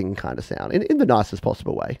 depressing kind of sound in the nicest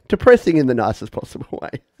possible way. Depressing in the nicest possible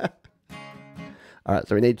way. All right.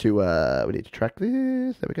 So we need to track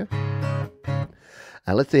this. There we go.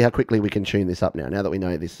 Let's see how quickly we can tune this up now. Now that we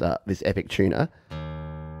know this epic tuner.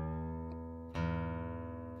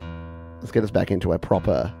 Let's get us back into a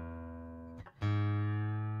proper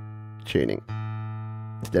tuning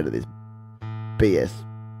instead of this BS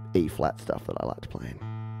E flat stuff that I like to play in.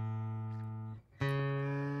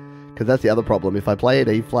 Because that's the other problem. If I play at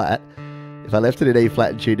E flat, if I left it at E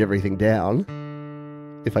flat and tuned everything down,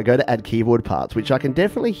 if I go to add keyboard parts, which I can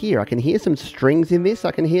definitely hear, I can hear some strings in this.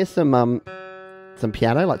 I can hear some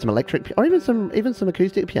piano, like some electric, or even some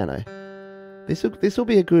acoustic piano. This will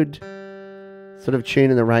be a good sort of tune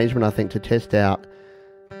and arrangement, I think, to test out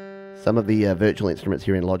some of the virtual instruments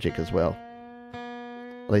here in Logic as well.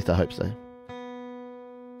 At least I hope so.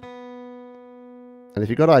 And if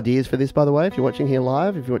you've got ideas for this, by the way, if you're watching here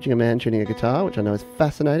live, if you're watching a man tuning a guitar, which I know is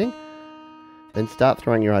fascinating, then start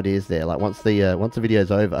throwing your ideas there. Like once the video's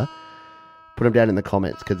over, put them down in the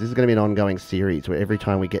comments, because this is going to be an ongoing series where every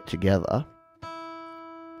time we get together,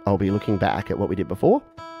 I'll be looking back at what we did before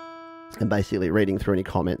and basically reading through any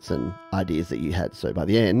comments and ideas that you had. So by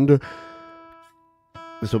the end,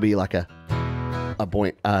 this will be like a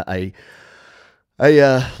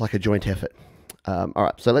joint effort. All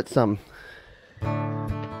right, so let's I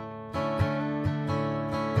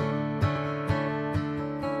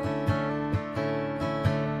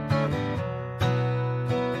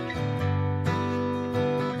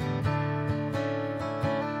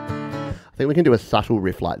think we can do a subtle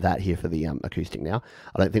riff like that here for the acoustic now.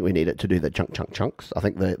 I don't think we need it to do the chunks. I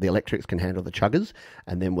think the electrics can handle the chuggers,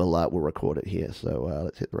 and then we'll record it here. So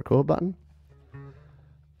let's hit the record button.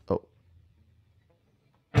 Oh.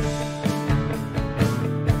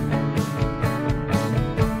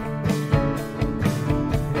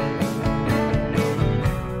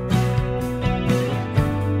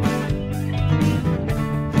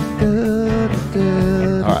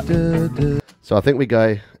 All right. So I think we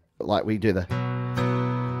go like we do the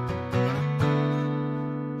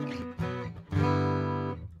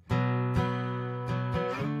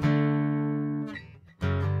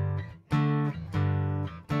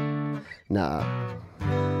nah.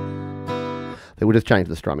 Then we'll just change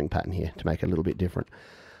the strumming pattern here to make it a little bit different.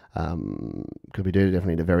 Because we do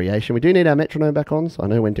definitely need a variation. We do need our metronome back on, so I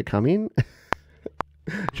know when to come in.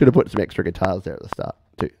 Should have put some extra guitars there at the start.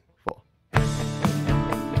 2, 4.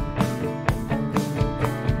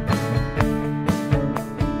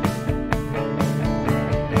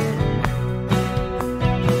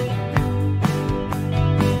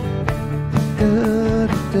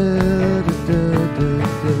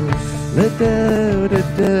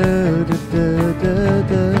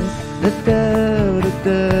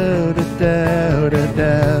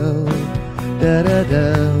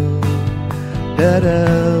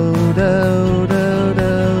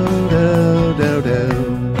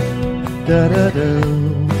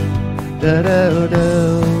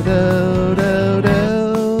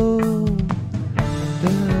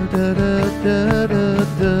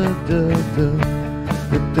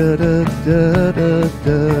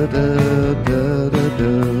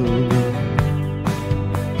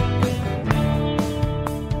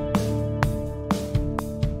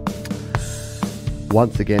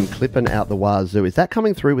 Once again, clipping out the wazoo. Is that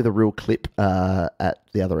coming through with a real clip at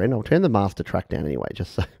the other end? I'll turn the master track down anyway,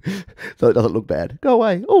 just so, so it doesn't look bad. Go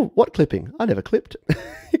away. Oh, what clipping? I never clipped.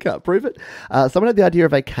 You can't prove it. Someone had the idea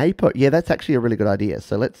of a capo. Yeah, that's actually a really good idea.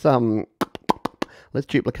 So let's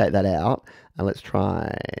duplicate that out, and let's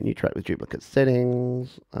try new track with duplicate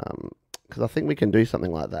settings, because I think we can do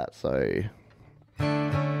something like that. So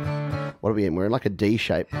what are we in? We're in like a D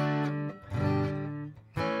shape.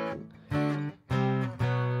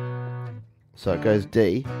 So it goes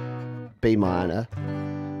D, B minor,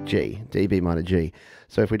 G, D, B minor, G.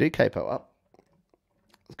 So if we do capo up,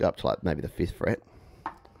 let's go up to like maybe the 5th fret.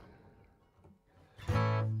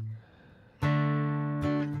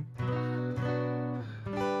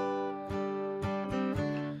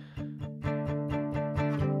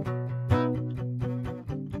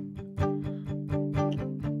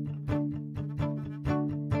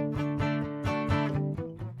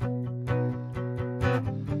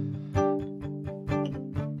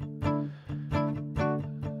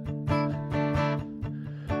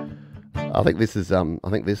 I think this is I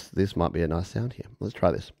think this might be a nice sound here. Let's try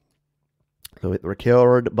this. So hit the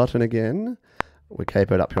record button again. We're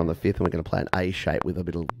capoed up here on the 5th, and we're going to play an A shape with a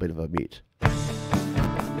bit of a mute.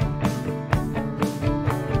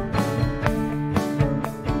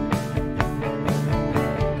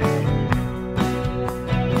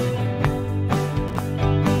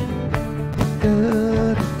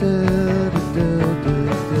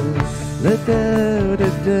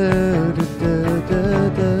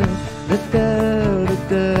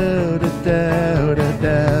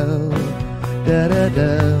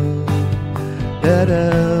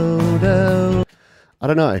 I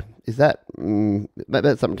don't know. Is that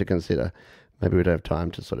that's something to consider? Maybe we don't have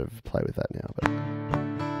time to sort of play with that now, but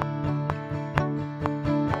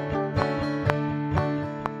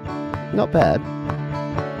not bad.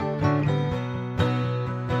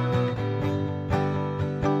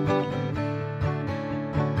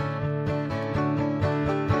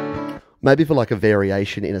 Maybe for like a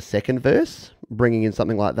variation in a second verse, bringing in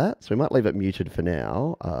something like that. So we might leave it muted for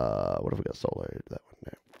now. What have we got soloed? That one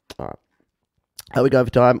now. All right. How we go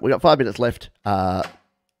for time? We got 5 minutes left.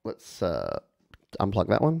 Let's unplug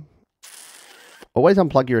that one. Always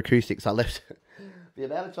unplug your acoustics. I left the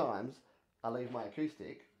amount of times I leave my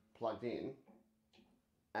acoustic plugged in,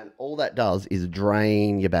 and all that does is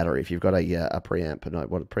drain your battery if you've got a preamp. No,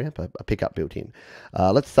 what a preamp? A pickup built in.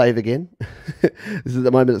 Let's save again. This is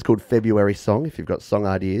the moment. It's called February Song. If you've got song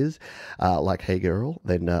ideas like Hey Girl,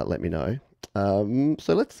 then let me know.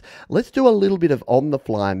 So let's do a little bit of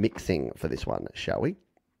on-the-fly mixing for this one, shall we?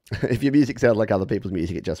 If your music sounds like other people's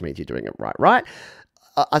music, it just means you're doing it right?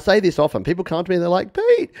 I say this often. People come to me and they're like,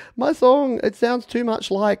 Pete, my song, it sounds too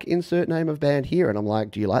much like insert name of band here. And I'm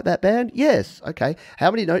like, do you like that band? Yes. Okay.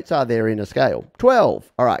 How many notes are there in a scale?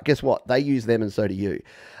 12. All right. Guess what? They use them and so do you.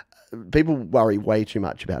 People worry way too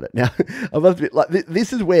much about it. Now, I must admit, like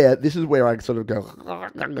this is where I sort of go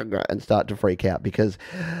and start to freak out, because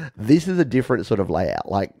this is a different sort of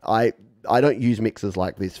layout. Like I don't use mixers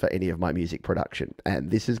like this for any of my music production,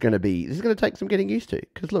 and this is going to take some getting used to.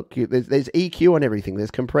 Because look, there's EQ on everything,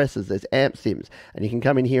 there's compressors, there's amp sims, and you can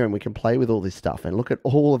come in here and we can play with all this stuff and look at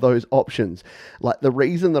all of those options. Like, the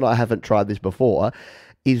reason that I haven't tried this before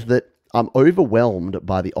is that I'm overwhelmed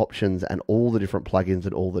by the options and all the different plugins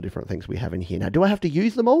and all the different things we have in here. Now, do I have to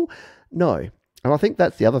use them all? No. And I think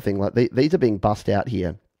that's the other thing. Like, these are being bussed out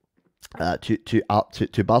here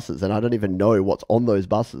to buses, and I don't even know what's on those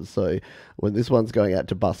buses. So when this one's going out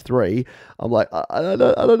to bus 3, I'm like, I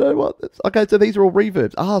don't know what. Okay, so these are all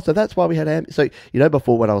reverbs. So that's why we had so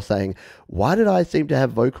before, when I was saying, why did my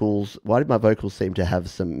vocals seem to have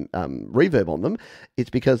some reverb on them? It's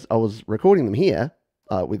because I was recording them here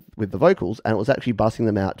with the vocals, and it was actually bussing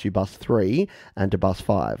them out to bus 3 and to bus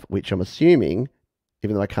 5, which I'm assuming,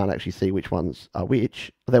 even though I can't actually see which ones are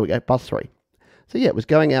which. There we go, bus 3. So yeah, it was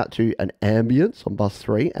going out to an ambience on bus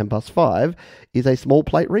 3, and bus 5 is a small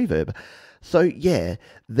plate reverb. So yeah,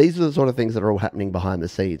 these are the sort of things that are all happening behind the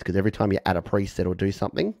scenes, because every time you add a preset or do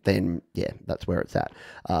something, then yeah, that's where it's at.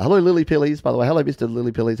 Hello Lily Pillies, by the way. Hello Mr.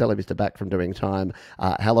 Lily Pillies. Hello Mr. Back from Doing Time.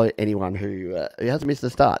 Hello anyone who hasn't missed the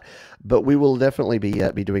start. But we will definitely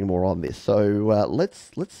be doing more on this. So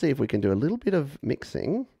let's see if we can do a little bit of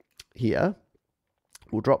mixing here.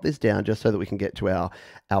 We'll drop this down just so that we can get to our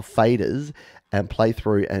faders and play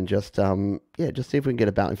through and just see if we can get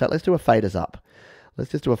a balance. In fact, let's do a faders up.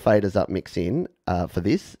 Let's just do a faders up mix in for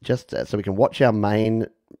this, just so we can watch our main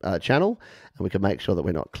channel and we can make sure that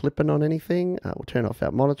we're not clipping on anything. We'll turn off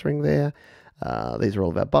our monitoring there. These are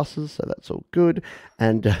all of our buses, so that's all good.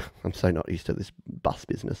 And I'm so not used to this bus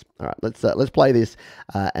business. All right, let's play this,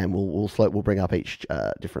 and we'll bring up each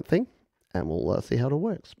different thing, and we'll see how it all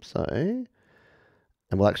works. So,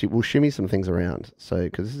 and we'll shimmy some things around. So,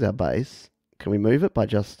 because this is our bass, can we move it by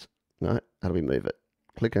just no? How do we move it?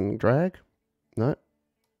 Click and drag. No.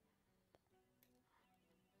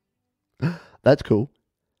 That's cool.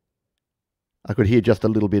 I could hear just a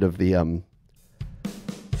little bit of the All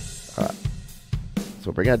right. So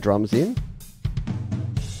we'll bring our drums in.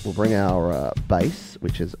 We'll bring our bass,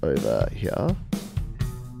 which is over here.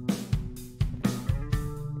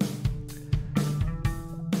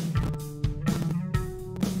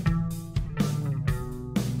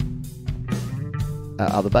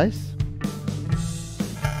 Other bass.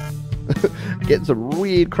 Getting some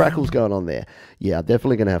weird crackles going on there. Yeah, I'm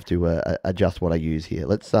definitely going to have to adjust what I use here.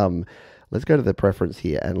 Let's go to the preference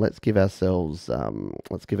here, and let's give ourselves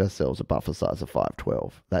a buffer size of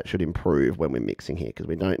 512. That should improve when we're mixing here, because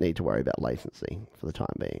we don't need to worry about latency for the time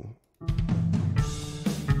being.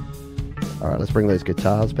 All right, let's bring those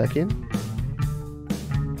guitars back in.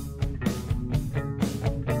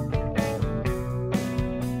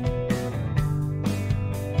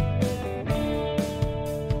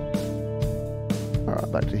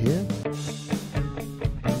 Back to here.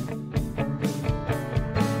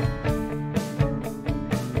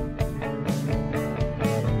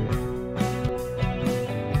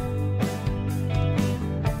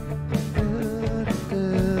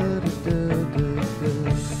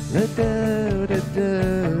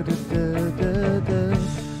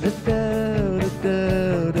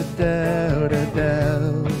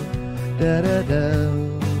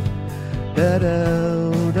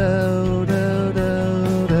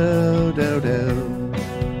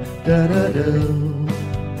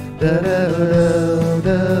 Hey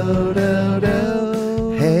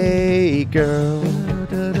girl.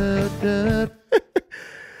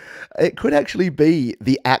 It could actually be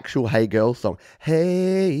the actual Hey Girl song.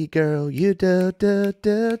 Hey girl, you do do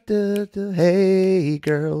do do do. Hey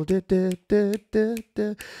girl, do do do do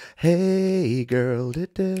do. Hey girl, do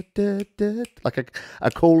do do do. Like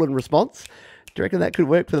a call and response. Do you reckon that could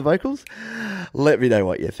work for the vocals? Let me know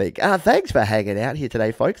what you think. Thanks for hanging out here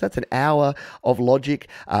today, folks. That's an hour of Logic.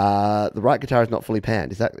 The right guitar is not fully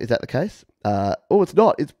panned. Is that the case? Oh, it's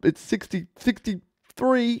not. It's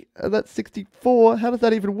 63, and that's 64. How does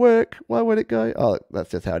that even work? Why won't it go? Oh,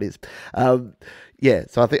 that's just how it is. Yeah,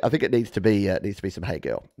 so I think it needs to be some Hey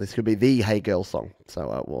Girl. This could be the Hey Girl song.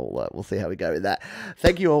 So we'll see how we go with that.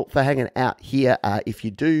 Thank you all for hanging out here. If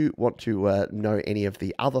you do want to know any of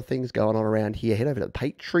the other things going on around here, head over to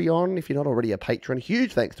Patreon. If you're not already a patron,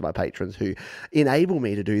 huge thanks to my patrons who enable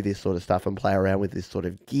me to do this sort of stuff and play around with this sort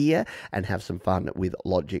of gear and have some fun with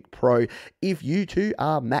Logic Pro. If you too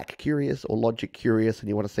are Mac curious or Logic curious and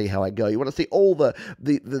you want to see how I go, you want to see all the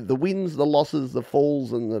wins, the losses, the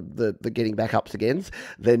falls, and the getting back ups again,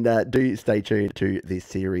 then do stay tuned to this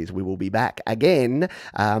series. We will be back again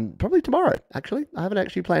probably tomorrow. Actually, I haven't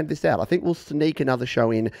actually planned this out. I think we'll sneak another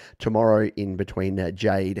show in tomorrow in between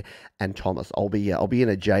Jade and Thomas. I'll be in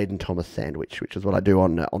a Jade and Thomas sandwich, which is what I do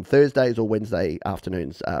on Thursdays or Wednesday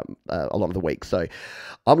afternoons a lot of the week. So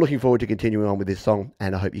I'm looking forward to continuing on with this song,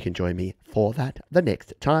 and I hope you can join me for that the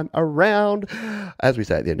next time around. As we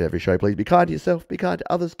say at the end of every show, please be kind to yourself, be kind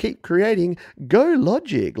to others, keep creating. Go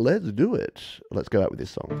Logic, let's do it. Let's go out with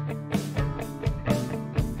this song.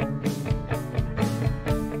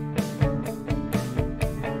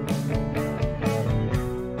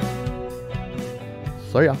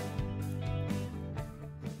 See ya.